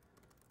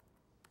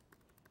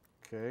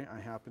 Okay, I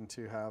happen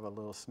to have a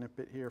little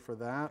snippet here for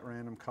that,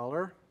 random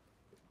color.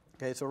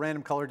 Okay, so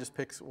random color just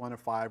picks one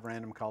of 5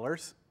 random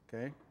colors,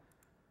 okay,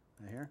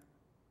 right here.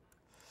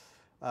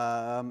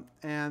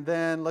 And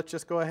then let's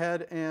just go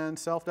ahead and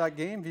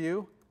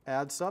self.gameView,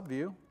 add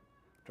subview,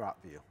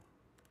 drop view.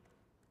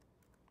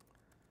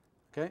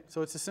 Okay,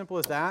 so it's as simple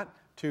as that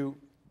to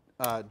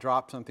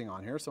drop something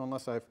on here. So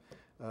unless I've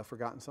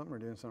forgotten something or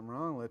doing something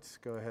wrong, let's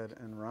go ahead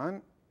and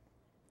run.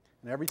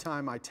 And every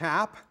time I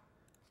tap,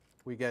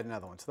 we get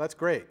another one. So that's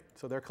great.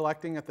 So they're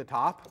collecting at the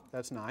top.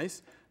 That's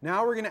nice.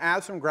 Now we're going to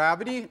add some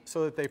gravity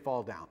so that they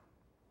fall down.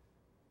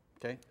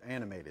 Okay,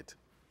 animated,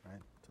 right?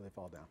 So they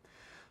fall down.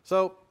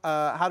 So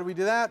how do we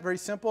do that? Very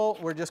simple.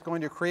 We're just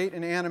going to create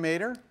an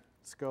animator.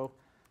 Let's go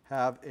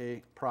have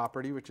a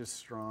property which is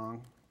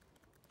strong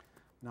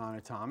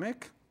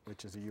non-atomic,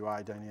 which is a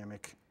UI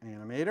dynamic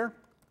animator.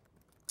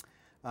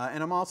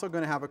 And I'm also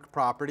going to have a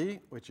property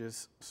which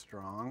is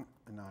strong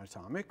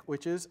non-atomic,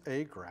 which is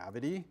a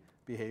gravity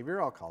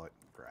behavior. I'll call it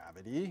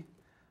gravity. I'm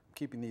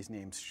keeping these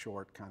names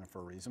short kind of for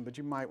a reason, but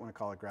you might want to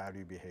call it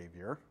gravity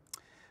behavior.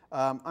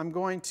 I'm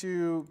going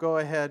to go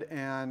ahead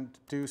and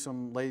do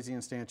some lazy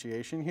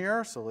instantiation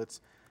here. So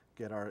let's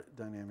get our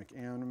dynamic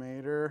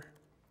animator.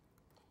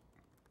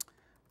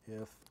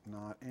 If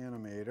not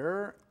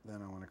animator,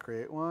 then I want to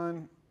create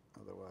one.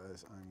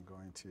 Otherwise, I'm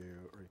going to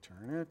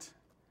return it.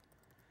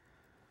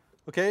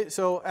 Okay,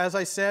 so as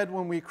I said,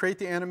 when we create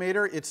the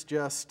animator, it's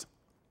just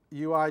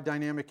UI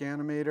dynamic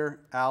animator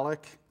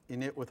alloc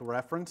init with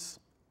reference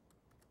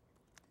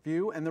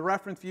view. And the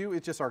reference view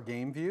is just our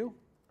game view,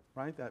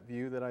 right? That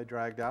view that I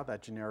dragged out,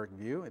 that generic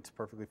view. It's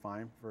perfectly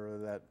fine for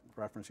that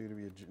reference view to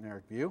be a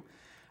generic view.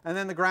 And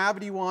then the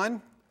gravity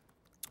one,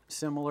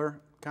 similar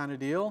kind of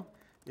deal.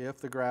 If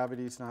the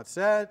gravity is not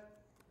set,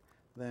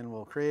 then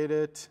we'll create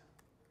it,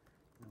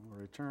 and we'll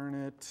return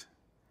it.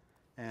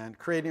 And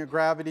creating a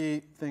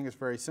gravity thing is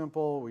very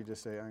simple. We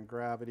just say on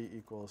gravity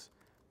equals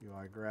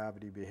UI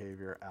gravity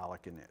behavior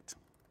alloc init.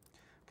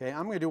 Okay,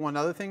 I'm going to do one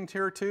other thing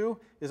here too,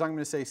 is I'm going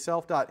to say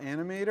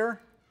self.animator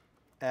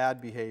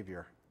add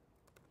behavior.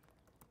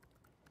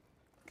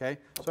 Okay,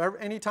 so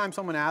anytime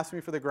someone asks me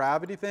for the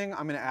gravity thing,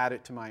 I'm going to add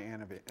it to my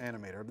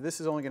animator. But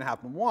this is only going to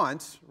happen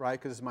once, right,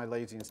 because it's my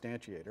lazy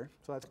instantiator.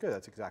 So that's good.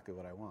 That's exactly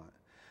what I want.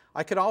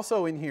 I could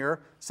also in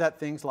here set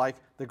things like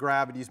the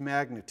gravity's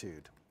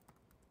magnitude,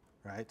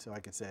 right? So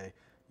I could say,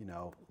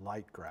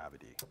 light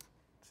gravity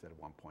instead of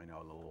 1.0,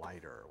 a little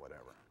lighter or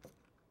whatever.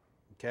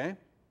 Okay?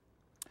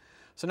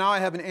 So now I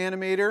have an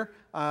animator.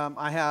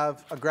 I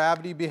have a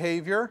gravity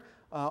behavior.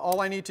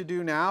 All I need to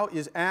do now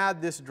is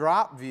add this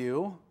drop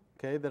view,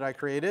 okay, that I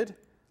created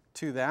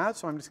to that.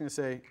 So I'm just going to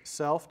say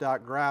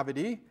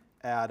self.gravity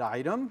add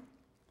item,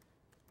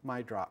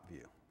 my drop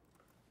view.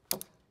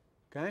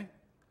 Okay?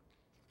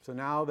 So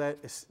now that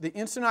the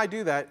instant I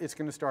do that, it's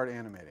going to start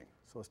animating.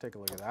 So let's take a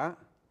look at that.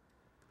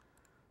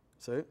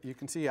 So you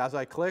can see as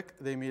I click,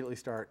 they immediately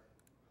start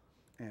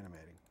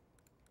animating.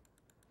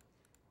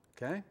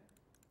 Okay?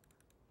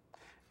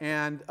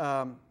 And,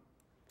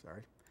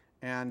 sorry.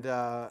 And,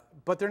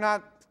 but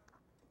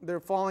they're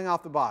falling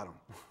off the bottom.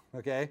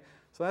 Okay?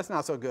 So that's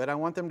not so good. I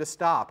want them to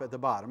stop at the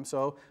bottom.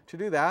 So to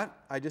do that,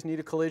 I just need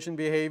a collision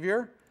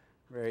behavior.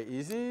 Very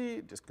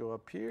easy. Just go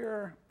up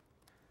here.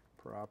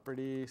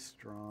 Property,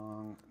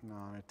 strong,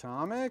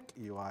 non-atomic,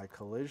 UI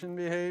collision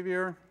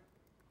behavior.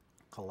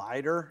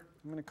 Collider,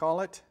 I'm going to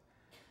call it.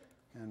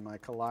 and my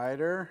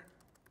collider,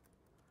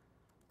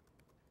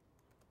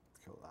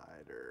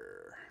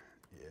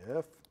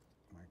 if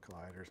my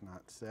collider's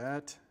not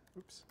set,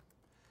 oops,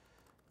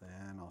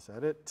 then I'll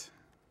set it.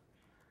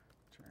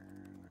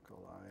 Turn the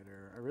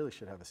collider. I really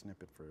should have a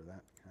snippet for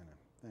that kind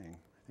of thing.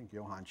 I think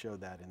Johan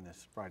showed that in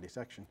this Friday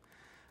section.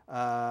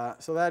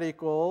 So that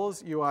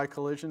equals UI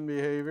collision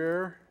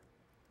behavior,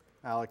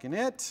 alloc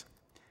init.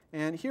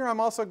 And here I'm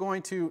also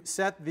going to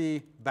set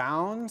the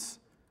bounds,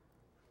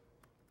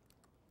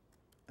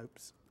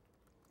 oops,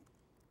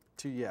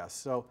 to yes.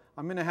 So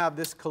I'm going to have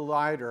this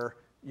collider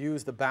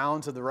use the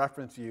bounds of the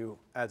reference view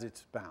as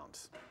its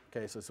bounds.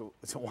 Okay, so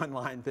it's a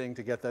one-line thing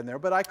to get that in there.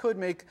 But I could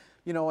make,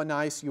 you know, a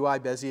nice UI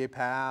Bezier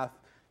path,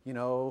 you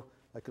know,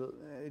 like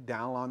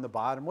down on the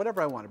bottom,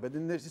 whatever I wanted. But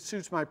then it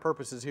suits my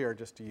purposes here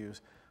just to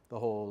use the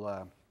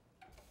whole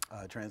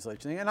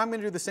translation thing. And I'm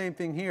going to do the same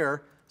thing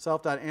here,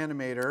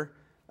 self.animator,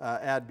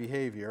 add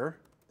behavior,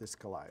 this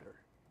collider,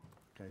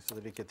 okay, so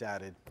that it gets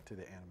added to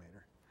the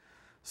animator.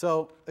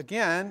 So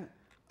again,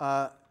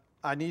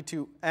 I need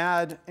to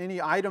add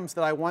any items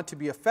that I want to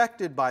be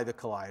affected by the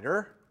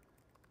collider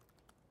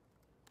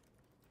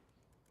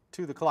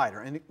to the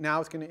collider. And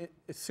now it's going to,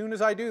 as soon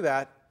as I do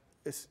that,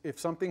 if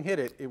something hit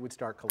it, it would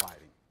start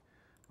colliding.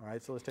 All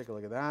right, so let's take a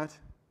look at that.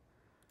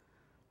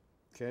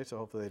 Okay, so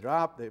hopefully they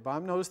drop. They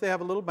bomb. Notice they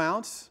have a little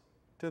bounce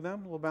to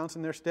them, a little bounce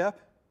in their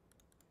step.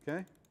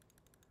 Okay.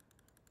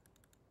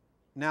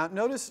 Now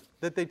notice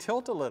that they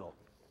tilt a little.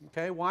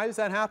 Okay, why does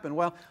that happen?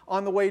 Well,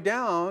 on the way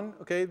down,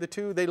 okay, the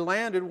two, they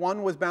landed,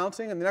 one was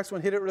bouncing and the next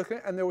one hit it,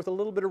 and there was a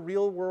little bit of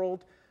real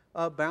world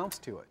bounce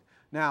to it.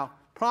 Now,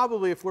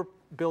 probably if we're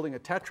building a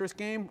Tetris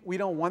game, we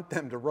don't want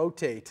them to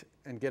rotate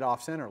and get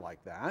off center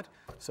like that.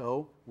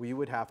 So we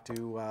would have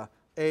to,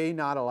 A,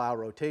 not allow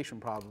rotation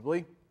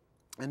probably,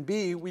 and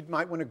B, we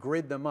might want to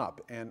grid them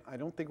up. And I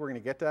don't think we're going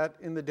to get that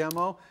in the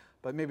demo,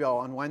 but maybe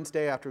on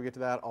Wednesday after we get to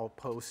that, I'll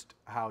post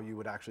how you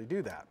would actually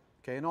do that.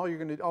 Okay, and all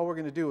we're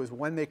going to do is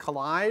when they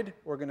collide,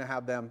 we're going to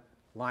have them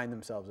line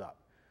themselves up.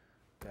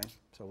 Okay,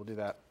 so we'll do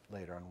that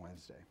later on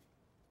Wednesday.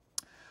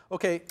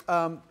 Okay,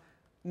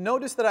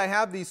 notice that I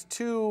have these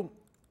two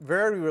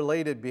very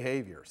related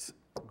behaviors,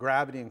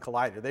 gravity and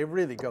collider. They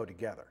really go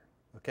together.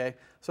 Okay,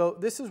 so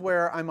this is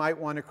where I might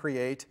want to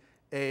create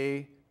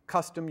a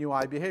custom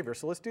UI behavior.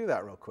 So let's do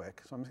that real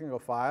quick. So I'm just going to go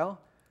File,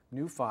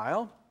 New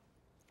File,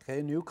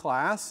 okay, New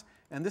Class,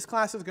 and this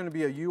class is going to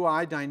be a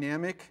UI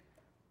dynamic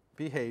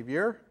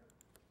behavior,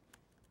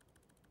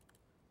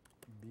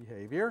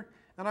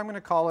 and I'm going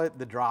to call it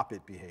the drop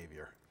it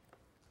behavior.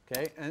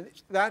 Okay, and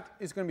that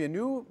is going to be a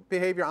new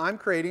behavior I'm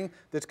creating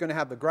that's going to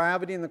have the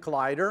gravity and the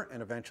collider,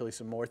 and eventually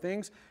some more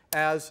things,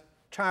 as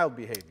child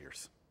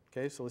behaviors.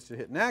 Okay, so let's just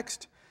hit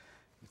next.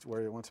 It's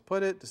where it wants to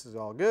put it. This is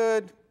all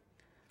good.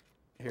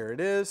 Here it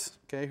is.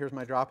 Okay, here's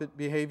my drop it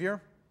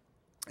behavior.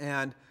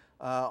 And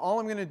all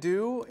I'm going to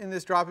do in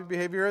this drop it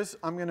behavior is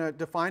I'm going to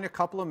define a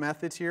couple of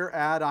methods here.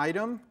 Add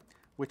item,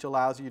 which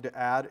allows you to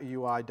add a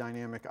UI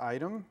dynamic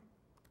item.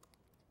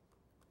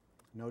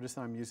 Notice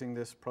that I'm using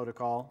this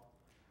protocol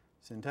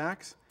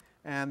syntax.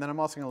 And then I'm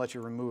also going to let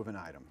you remove an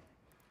item.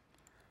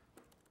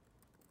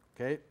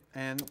 Okay,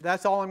 and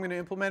that's all I'm going to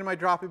implement in my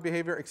drop it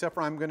behavior, except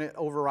for I'm going to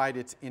override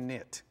its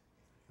init.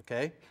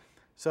 Okay,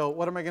 so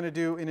what am I going to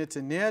do in its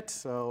init?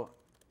 So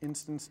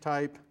instance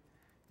type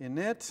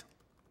init.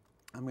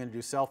 I'm going to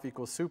do self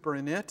equals super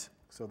init.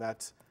 So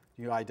that's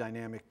UI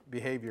dynamic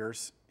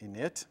behaviors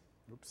init.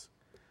 Oops.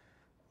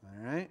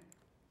 All right,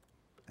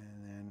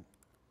 and then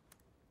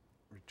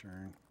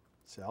return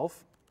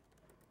self.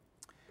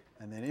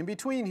 And then in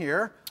between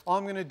here, all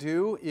I'm going to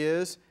do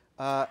is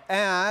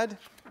add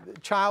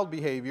child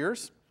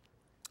behaviors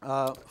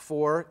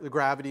for the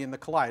gravity and the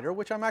collider,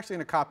 which I'm actually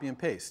going to copy and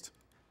paste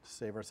to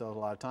save ourselves a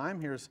lot of time.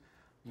 Here's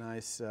a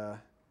nice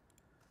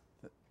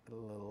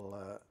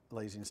little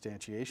lazy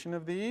instantiation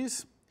of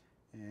these.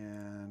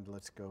 And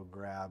let's go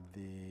grab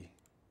the,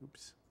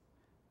 oops,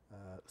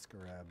 let's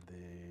grab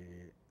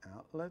the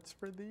outlets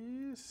for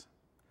these.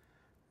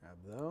 Grab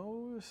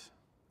those.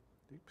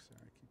 Oops,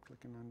 sorry, I keep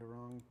clicking on the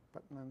wrong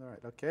button on the right.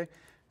 Okay,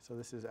 so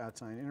this is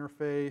 @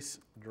 interface,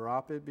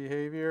 drop it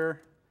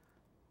behavior.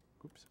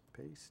 Oops,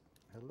 paste,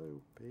 hello,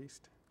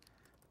 paste.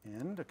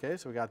 End, okay,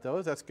 so we got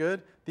those, that's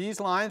good. These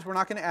lines, we're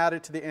not going to add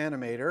it to the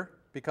animator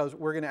because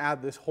we're going to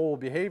add this whole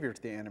behavior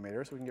to the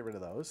animator, so we can get rid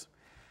of those.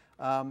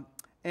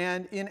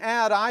 And in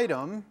add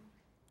item,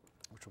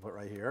 which we'll put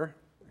right here,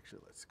 actually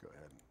let's go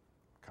ahead and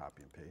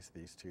copy and paste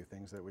these two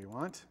things that we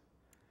want.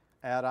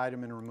 Add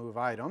item and remove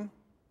item.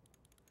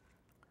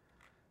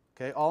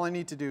 Okay, all I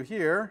need to do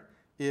here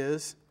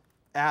is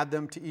add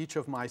them to each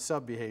of my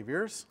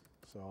sub-behaviors.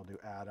 So I'll do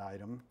add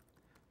item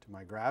to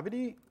my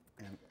gravity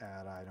and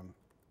add item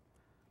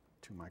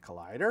to my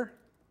collider.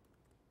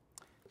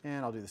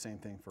 And I'll do the same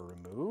thing for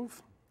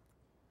remove.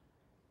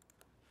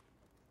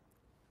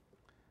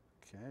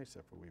 Okay,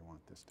 except for we want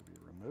this to be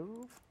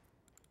remove.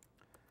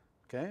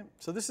 Okay,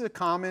 so this is a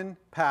common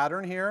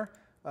pattern here.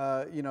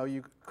 You know,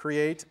 you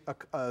create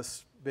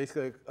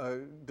basically a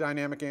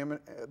dynamic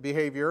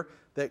behavior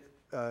that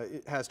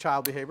it has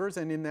child behaviors,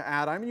 and in the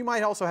add item, you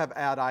might also have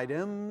add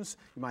items,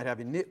 you might have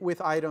init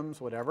with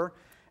items, whatever.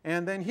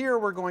 And then here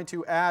we're going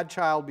to add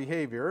child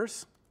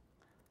behaviors,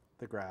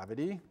 the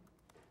gravity,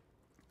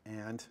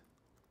 and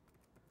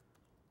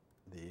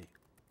the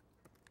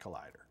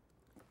collider.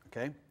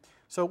 Okay?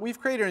 So we've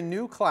created a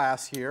new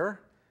class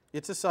here.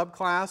 It's a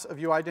subclass of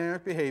UI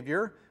dynamic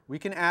behavior. We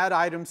can add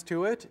items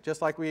to it,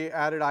 just like we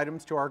added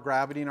items to our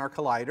gravity and our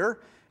collider.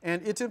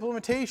 And its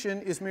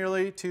implementation is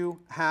merely to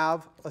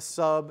have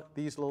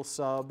these little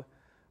sub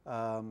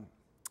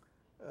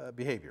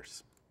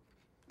behaviors.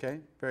 Okay,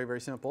 very,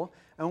 very simple.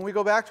 And when we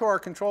go back to our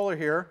controller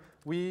here,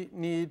 we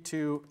need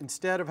to,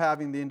 instead of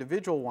having the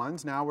individual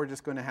ones, now we're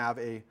just going to have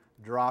a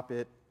drop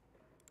it,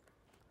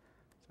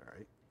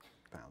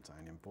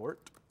 # import,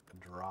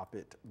 drop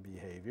it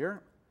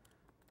behavior.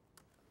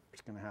 We're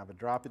just going to have a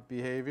drop it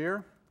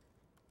behavior.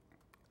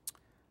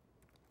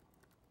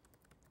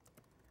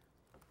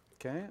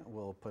 Okay,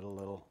 we'll put a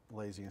little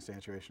lazy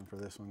instantiation for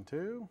this one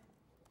too.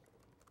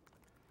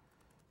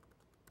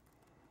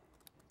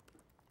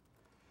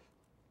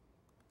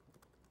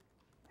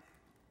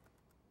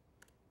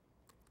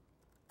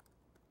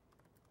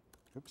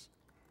 Oops.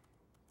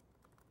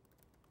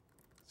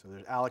 So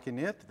there's alloc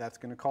init. That's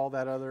going to call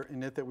that other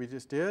init that we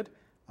just did.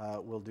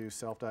 We'll do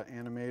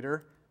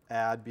self.animator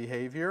add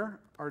behavior,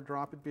 our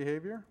drop it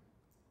behavior.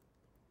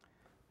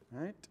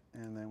 Right?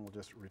 And then we'll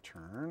just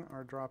return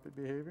our drop it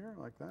behavior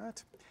like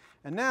that.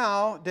 And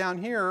now down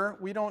here,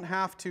 we don't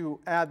have to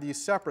add these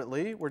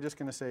separately. We're just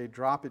going to say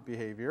drop it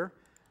behavior,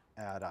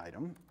 add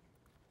item,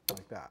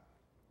 like that.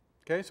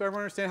 Okay, so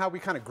everyone understand how we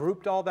kind of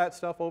grouped all that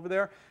stuff over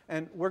there?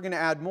 And we're going to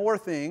add more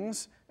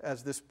things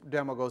as this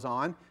demo goes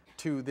on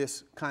to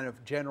this kind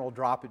of general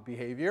drop it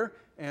behavior.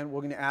 And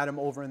we're going to add them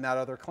over in that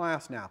other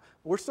class now.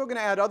 We're still going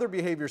to add other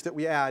behaviors that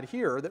we add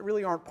here that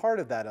really aren't part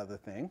of that other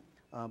thing.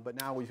 But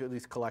now we've at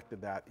least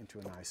collected that into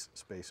a nice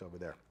space over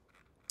there.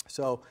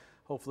 So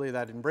hopefully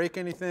that didn't break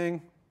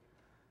anything.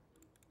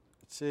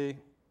 Let's see.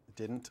 It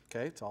didn't.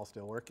 Okay, it's all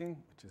still working,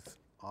 which is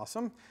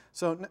awesome.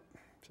 So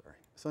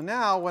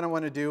now what I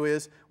want to do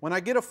is, when I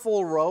get a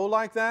full row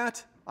like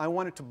that, I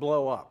want it to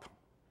blow up.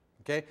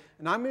 Okay?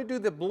 And I'm going to do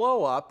the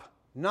blow up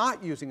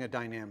not using a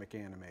dynamic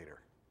animator.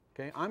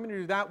 Okay? I'm going to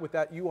do that with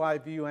that UI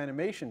view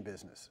animation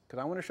business, because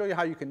I want to show you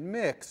how you can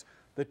mix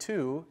the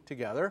two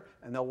together,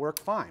 and they'll work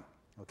fine.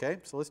 Okay,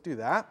 so let's do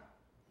that.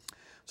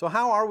 So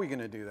how are we going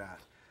to do that?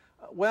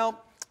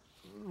 Well,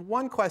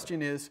 one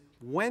question is,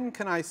 when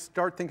can I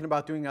start thinking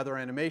about doing other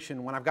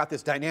animation when I've got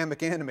this dynamic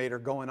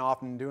animator going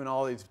off and doing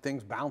all these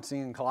things,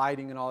 bouncing and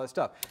colliding and all that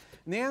stuff?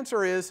 And the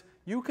answer is,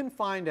 you can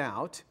find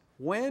out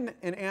when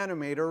an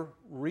animator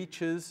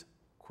reaches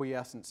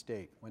quiescent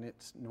state,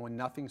 when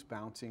nothing's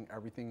bouncing,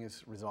 everything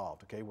is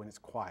resolved, okay, when it's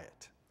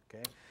quiet.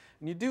 Okay?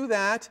 And you do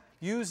that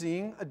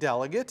using a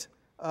delegate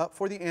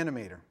for the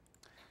animator.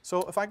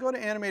 So if I go to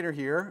animator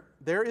here,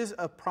 there is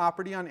a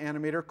property on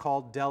animator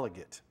called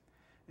delegate.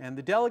 And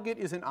the delegate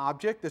is an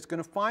object that's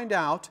going to find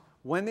out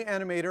when the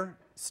animator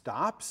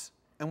stops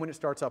and when it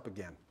starts up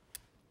again.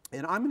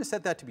 And I'm going to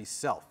set that to be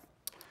self.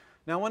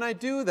 Now when I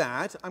do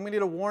that, I'm going to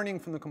get a warning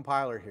from the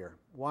compiler here.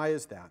 Why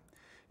is that?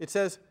 It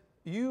says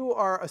you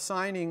are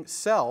assigning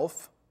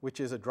self, which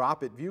is a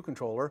drop it view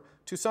controller,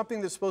 to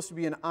something that's supposed to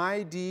be an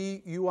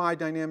ID UI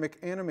dynamic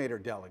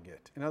animator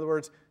delegate. In other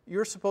words,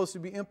 you're supposed to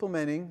be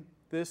implementing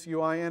this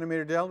UI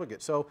animator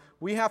delegate. So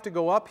we have to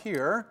go up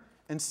here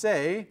and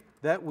say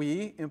that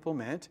we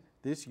implement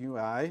this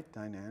UI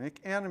dynamic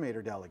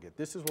animator delegate.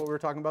 This is what we were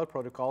talking about,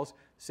 protocols,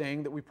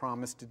 saying that we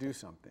promised to do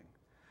something.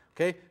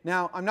 Okay,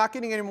 now I'm not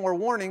getting any more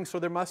warnings, so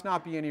there must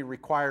not be any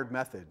required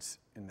methods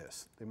in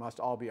this. They must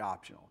all be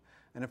optional.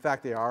 And in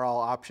fact, they are all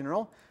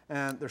optional,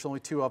 and there's only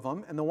 2 of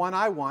them. And the one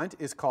I want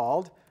is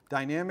called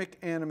dynamic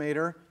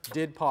animator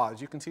did pause.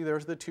 You can see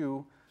there's the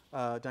 2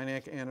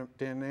 dynamic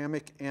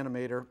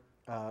animator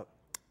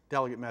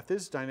delegate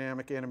methods,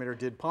 dynamic animator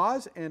did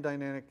pause, and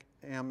dynamic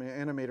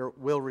animator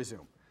will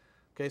resume.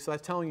 Okay, so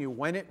that's telling you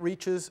when it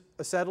reaches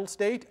a settled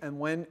state and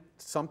when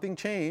something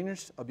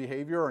changed, a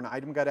behavior or an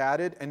item got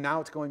added, and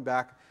now it's going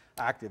back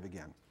active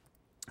again.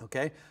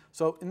 Okay,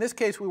 so in this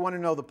case, we want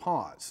to know the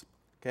pause.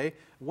 Okay,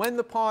 when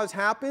the pause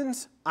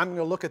happens, I'm going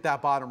to look at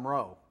that bottom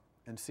row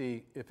and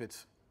see if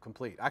it's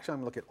complete. Actually,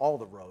 I'm going to look at all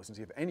the rows and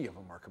see if any of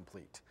them are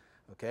complete.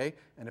 Okay,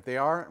 and if they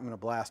are, I'm going to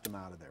blast them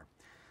out of there.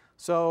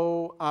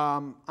 So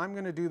I'm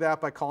going to do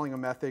that by calling a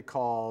method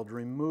called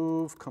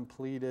remove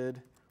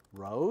completed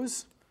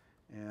rows.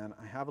 And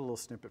I have a little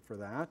snippet for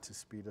that to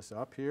speed us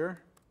up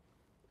here.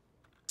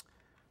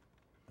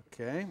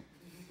 Okay.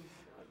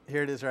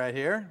 Here it is right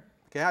here.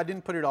 Okay, I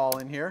didn't put it all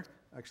in here.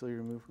 Actually,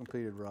 remove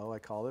completed row, I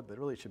called it, but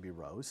really it should be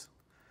rows.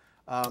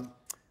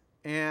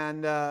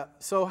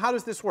 So how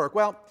does this work?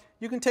 Well,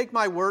 you can take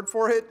my word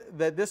for it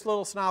that this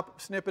little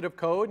snippet of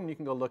code, and you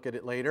can go look at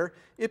it later,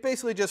 it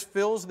basically just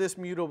fills this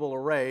mutable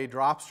array,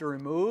 drops to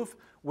remove,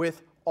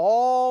 with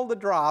all the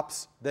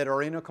drops that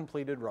are in a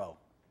completed row,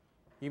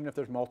 even if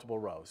there's multiple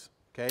rows.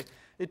 Okay?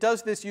 It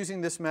does this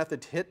using this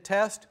method hit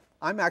test.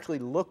 I'm actually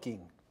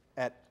looking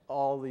at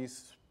all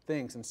these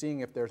things and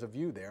seeing if there's a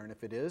view there, and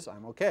if it is,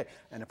 I'm okay.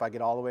 And if I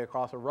get all the way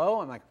across a row,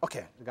 I'm like,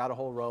 okay, I got a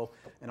whole row,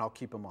 and I'll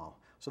keep them all.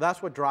 So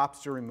that's what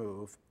drops to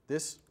remove.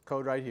 This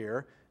code right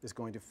here is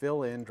going to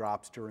fill in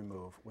drops to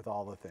remove with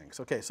all the things.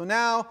 Okay, so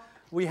now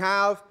we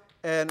have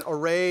an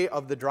array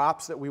of the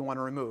drops that we want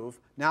to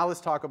remove. Now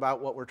let's talk about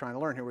what we're trying to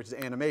learn here, which is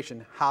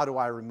animation. How do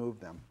I remove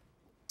them?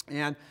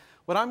 And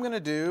what I'm going to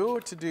do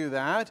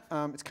that,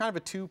 it's kind of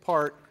a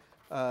two-part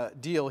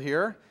deal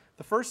here.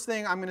 The first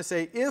thing I'm going to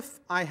say, if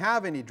I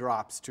have any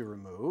drops to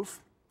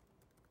remove,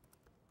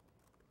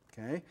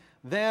 okay,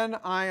 then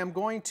I am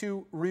going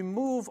to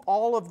remove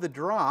all of the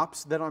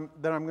drops that I'm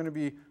going to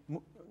be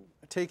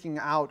taking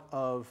out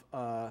of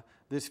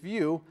this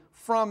view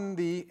from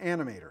the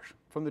animator,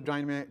 from the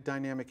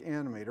dynamic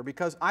animator,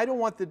 because I don't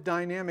want the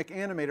dynamic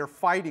animator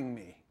fighting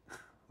me,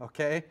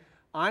 okay?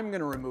 I'm going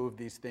to remove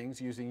these things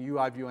using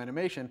UI view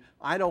animation.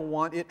 I don't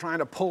want it trying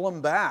to pull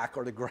them back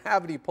or the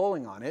gravity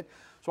pulling on it.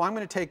 So I'm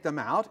going to take them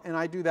out, and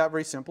I do that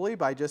very simply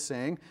by just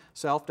saying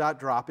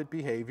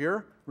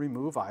self.dropItBehavior,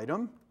 remove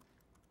item,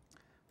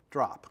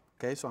 drop.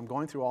 Okay, so I'm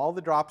going through all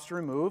the drops to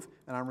remove,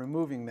 and I'm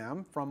removing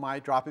them from my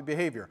drop it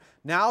behavior.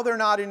 Now they're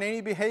not in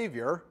any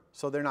behavior,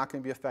 so they're not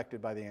going to be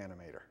affected by the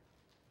animator.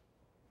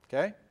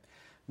 Okay?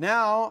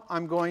 Now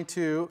I'm going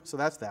to, so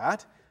that's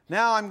that.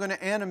 Now I'm going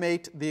to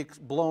animate the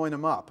blowing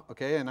them up.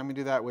 Okay, and I'm going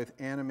to do that with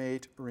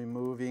animate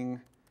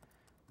removing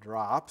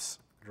drops,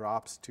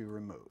 drops to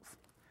remove.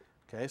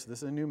 Okay, so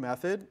this is a new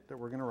method that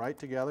we're going to write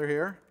together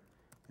here.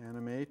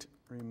 Animate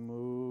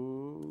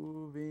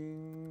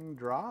removing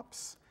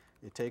drops.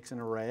 It takes an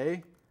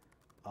array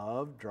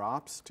of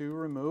drops to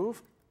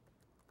remove.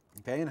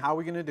 Okay, and how are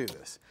we going to do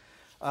this?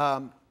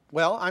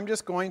 Well, I'm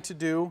just going to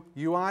do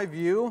UI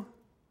view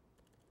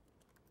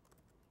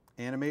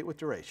animate with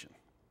duration.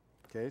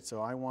 Okay,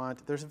 so I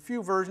want, there's a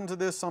few versions of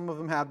this. Some of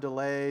them have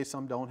delay,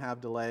 some don't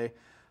have delay.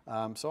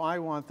 So I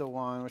want the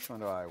one, which one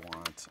do I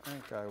want? I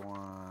think I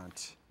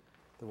want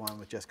the one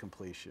with just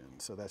completion.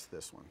 So that's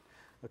this one.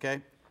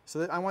 Okay.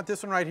 So I want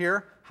this one right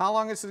here. How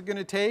long is it going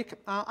to take?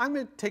 I'm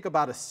going to take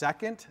about a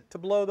second to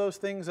blow those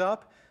things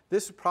up.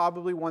 This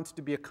probably wants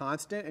to be a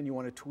constant, and you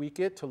want to tweak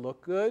it to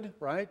look good,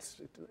 right?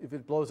 If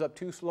it blows up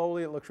too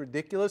slowly, it looks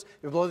ridiculous.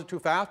 If it blows up too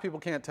fast, people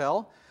can't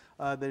tell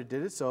that it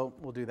did it, so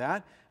we'll do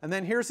that. And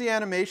then here's the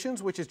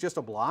animations, which is just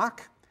a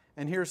block.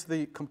 And here's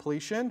the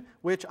completion,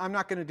 which I'm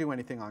not going to do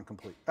anything on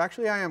complete.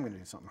 Actually, I am going to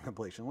do something on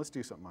completion. Let's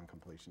do something on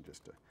completion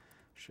just to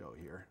show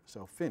here.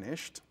 So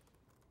finished.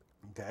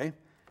 Okay.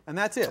 And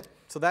that's it.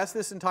 So that's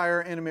this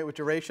entire animate with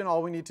duration.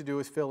 All we need to do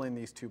is fill in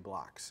these two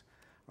blocks.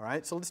 All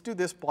right, so let's do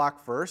this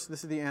block first.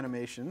 This is the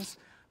animations.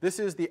 This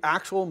is the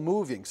actual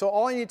moving. So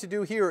all I need to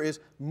do here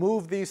is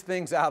move these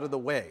things out of the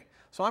way.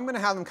 So I'm going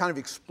to have them kind of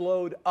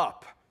explode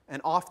up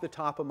and off the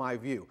top of my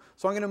view.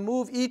 So I'm going to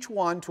move each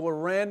one to a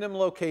random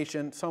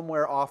location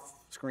somewhere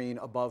off screen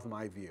above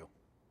my view.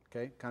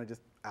 Okay, kind of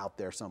just out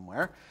there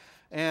somewhere.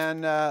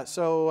 And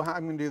so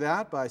I'm going to do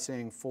that by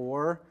saying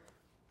for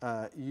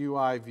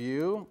UI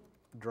view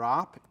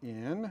drop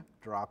in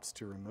drops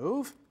to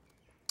remove.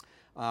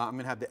 I'm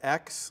going to have the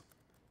X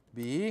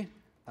be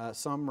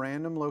some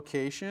random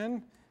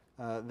location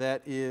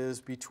that is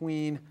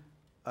between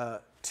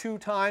 2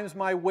 times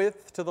my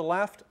width to the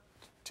left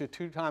to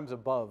 2 times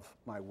above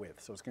my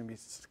width. So it's going to be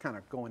kind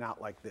of going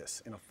out like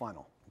this in a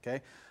funnel.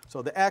 Okay?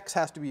 So the X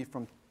has to be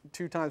from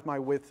 2 times my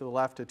width to the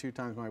left to 2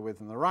 times my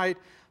width on the right.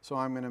 So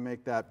I'm going to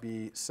make that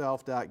be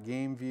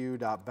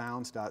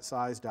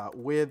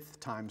self.gameview.bounds.size.width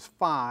times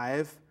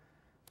 5.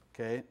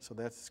 Okay, so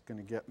that's going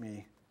to get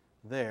me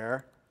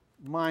there,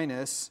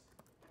 minus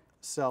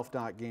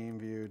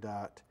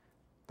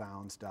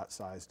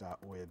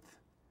self.gameview.bounds.size.width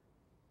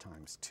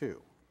times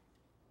 2.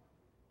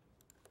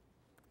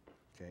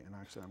 Okay, and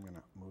actually I'm going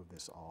to move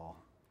this all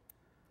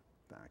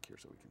back here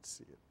so we can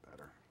see it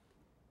better.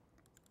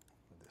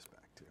 Move this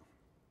back too.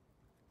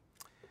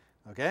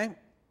 Okay,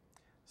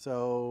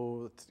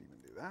 so let's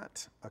even do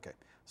that. Okay,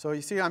 so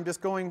you see I'm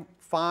just going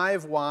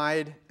 5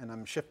 wide and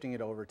I'm shifting it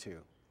over 2.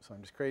 So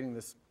I'm just creating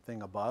this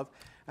thing above.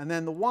 And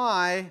then the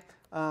Y,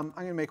 I'm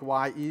going to make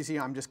Y easy.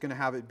 I'm just going to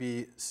have it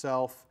be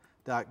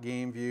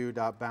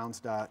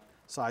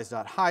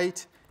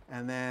self.gameview.bounds.size.height.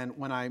 And then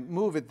when I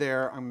move it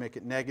there, I'm going to make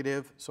it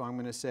negative. So I'm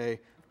going to say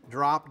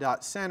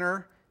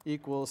drop.center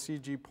equals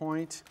CG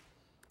point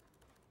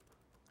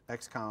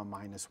X comma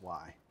minus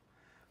Y.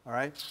 All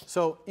right.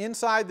 So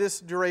inside this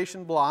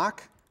duration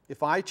block,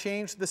 if I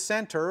change the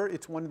center,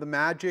 it's one of the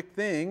magic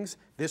things,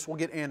 this will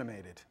get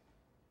animated.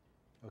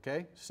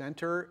 Okay,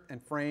 center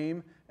and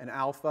frame and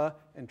alpha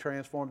and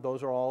transform,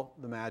 those are all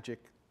the magic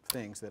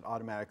things that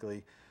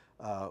automatically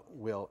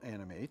will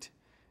animate.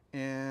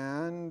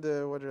 And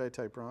what did I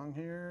type wrong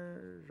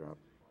here? Drop.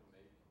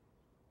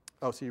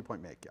 Oh, CG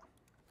point make, yeah.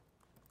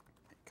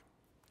 Make.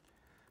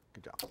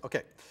 Good job.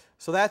 Okay,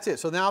 so that's it.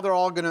 So now they're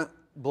all going to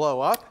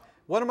blow up.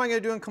 What am I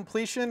going to do in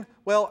completion?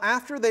 Well,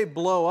 after they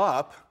blow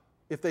up,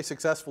 if they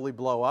successfully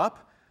blow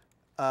up,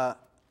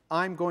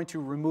 I'm going to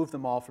remove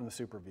them all from the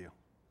super view.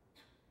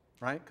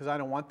 right? Because I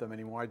don't want them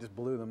anymore. I just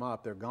blew them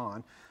up. They're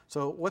gone.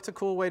 So what's a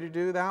cool way to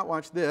do that?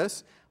 Watch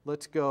this.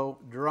 Let's go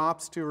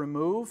drops to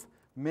remove,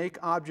 make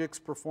objects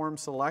perform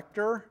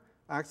selector,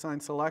 @sign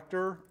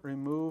selector,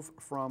 remove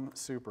from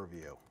super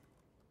view.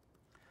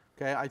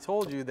 Okay, I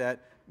told you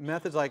that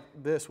methods like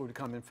this would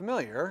come in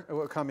familiar, it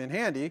would come in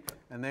handy,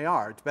 and they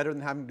are. It's better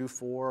than having to do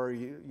for,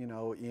 you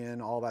know,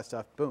 in, all that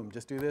stuff. Boom,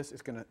 just do this.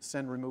 It's going to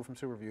send remove from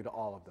super view to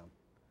all of them.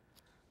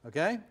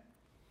 Okay?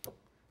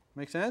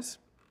 Make sense?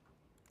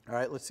 All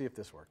right, let's see if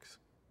this works.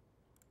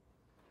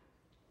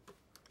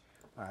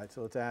 All right,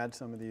 so let's add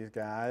some of these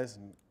guys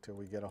until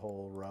we get a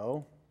whole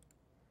row.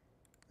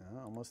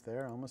 Oh, almost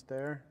there, almost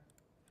there.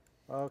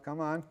 Oh, come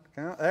on.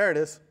 There it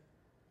is.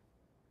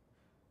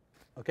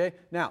 Okay,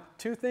 now,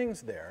 two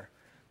things there.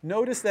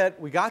 Notice that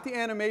we got the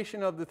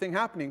animation of the thing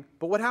happening,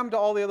 but what happened to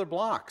all the other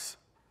blocks?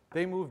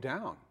 They moved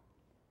down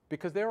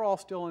because they're all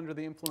still under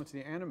the influence of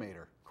the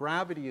animator.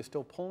 Gravity is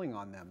still pulling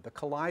on them. The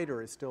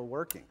collider is still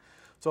working.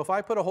 So if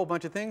I put a whole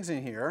bunch of things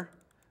in here,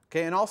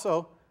 okay, and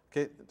also,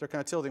 okay, they're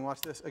kind of tilting.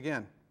 Watch this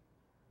again.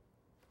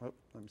 Oh,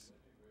 let me see.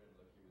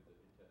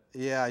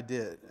 Yeah, I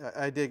did.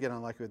 I did get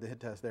unlucky with the hit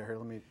test there. Here,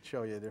 let me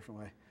show you a different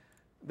way.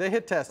 The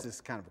hit test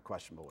is kind of a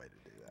questionable way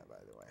to do that, by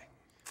the way.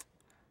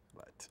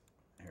 But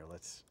here,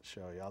 let's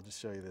show you. I'll just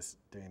show you this,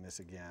 doing this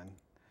again.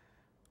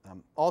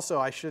 Also,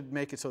 I should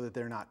make it so that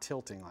they're not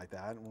tilting like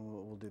that.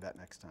 We'll do that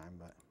next time.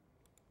 But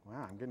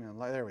wow, I'm getting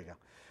unlucky. There we go.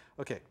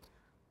 Okay.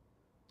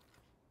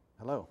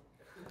 Hello.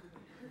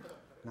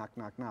 Knock,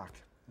 knock, knock.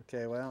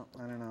 Okay, well,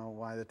 I don't know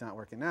why that's not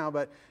working now,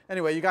 but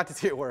anyway, you got to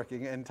see it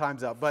working, and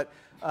time's up. But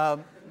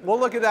we'll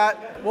look at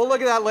that. We'll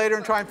look at that later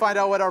and try and find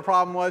out what our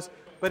problem was.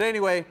 But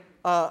anyway,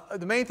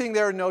 the main thing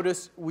there,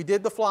 notice we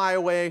did the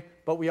flyaway,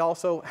 but we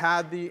also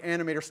had the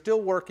animator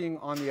still working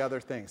on the other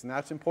things. And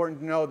that's important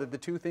to know that the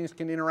two things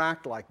can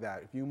interact like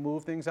that. If you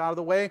move things out of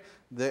the way,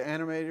 the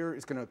animator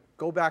is going to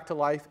go back to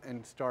life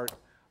and start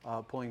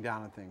pulling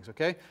down on things,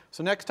 okay?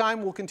 So next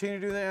time we'll continue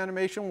to do the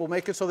animation. We'll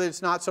make it so that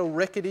it's not so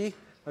rickety,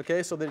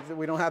 okay, so that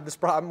we don't have this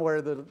problem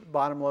where the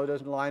bottom low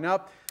doesn't line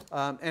up.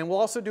 And we'll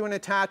also do an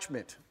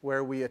attachment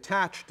where we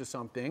attach to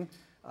something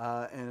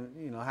and,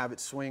 you know, have it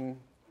swing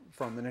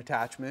from an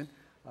attachment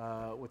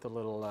with a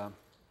little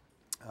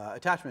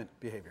attachment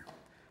behavior.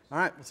 All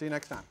right, we'll see you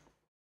next time.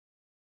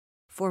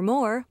 For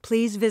more,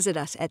 please visit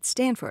us at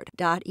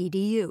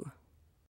stanford.edu.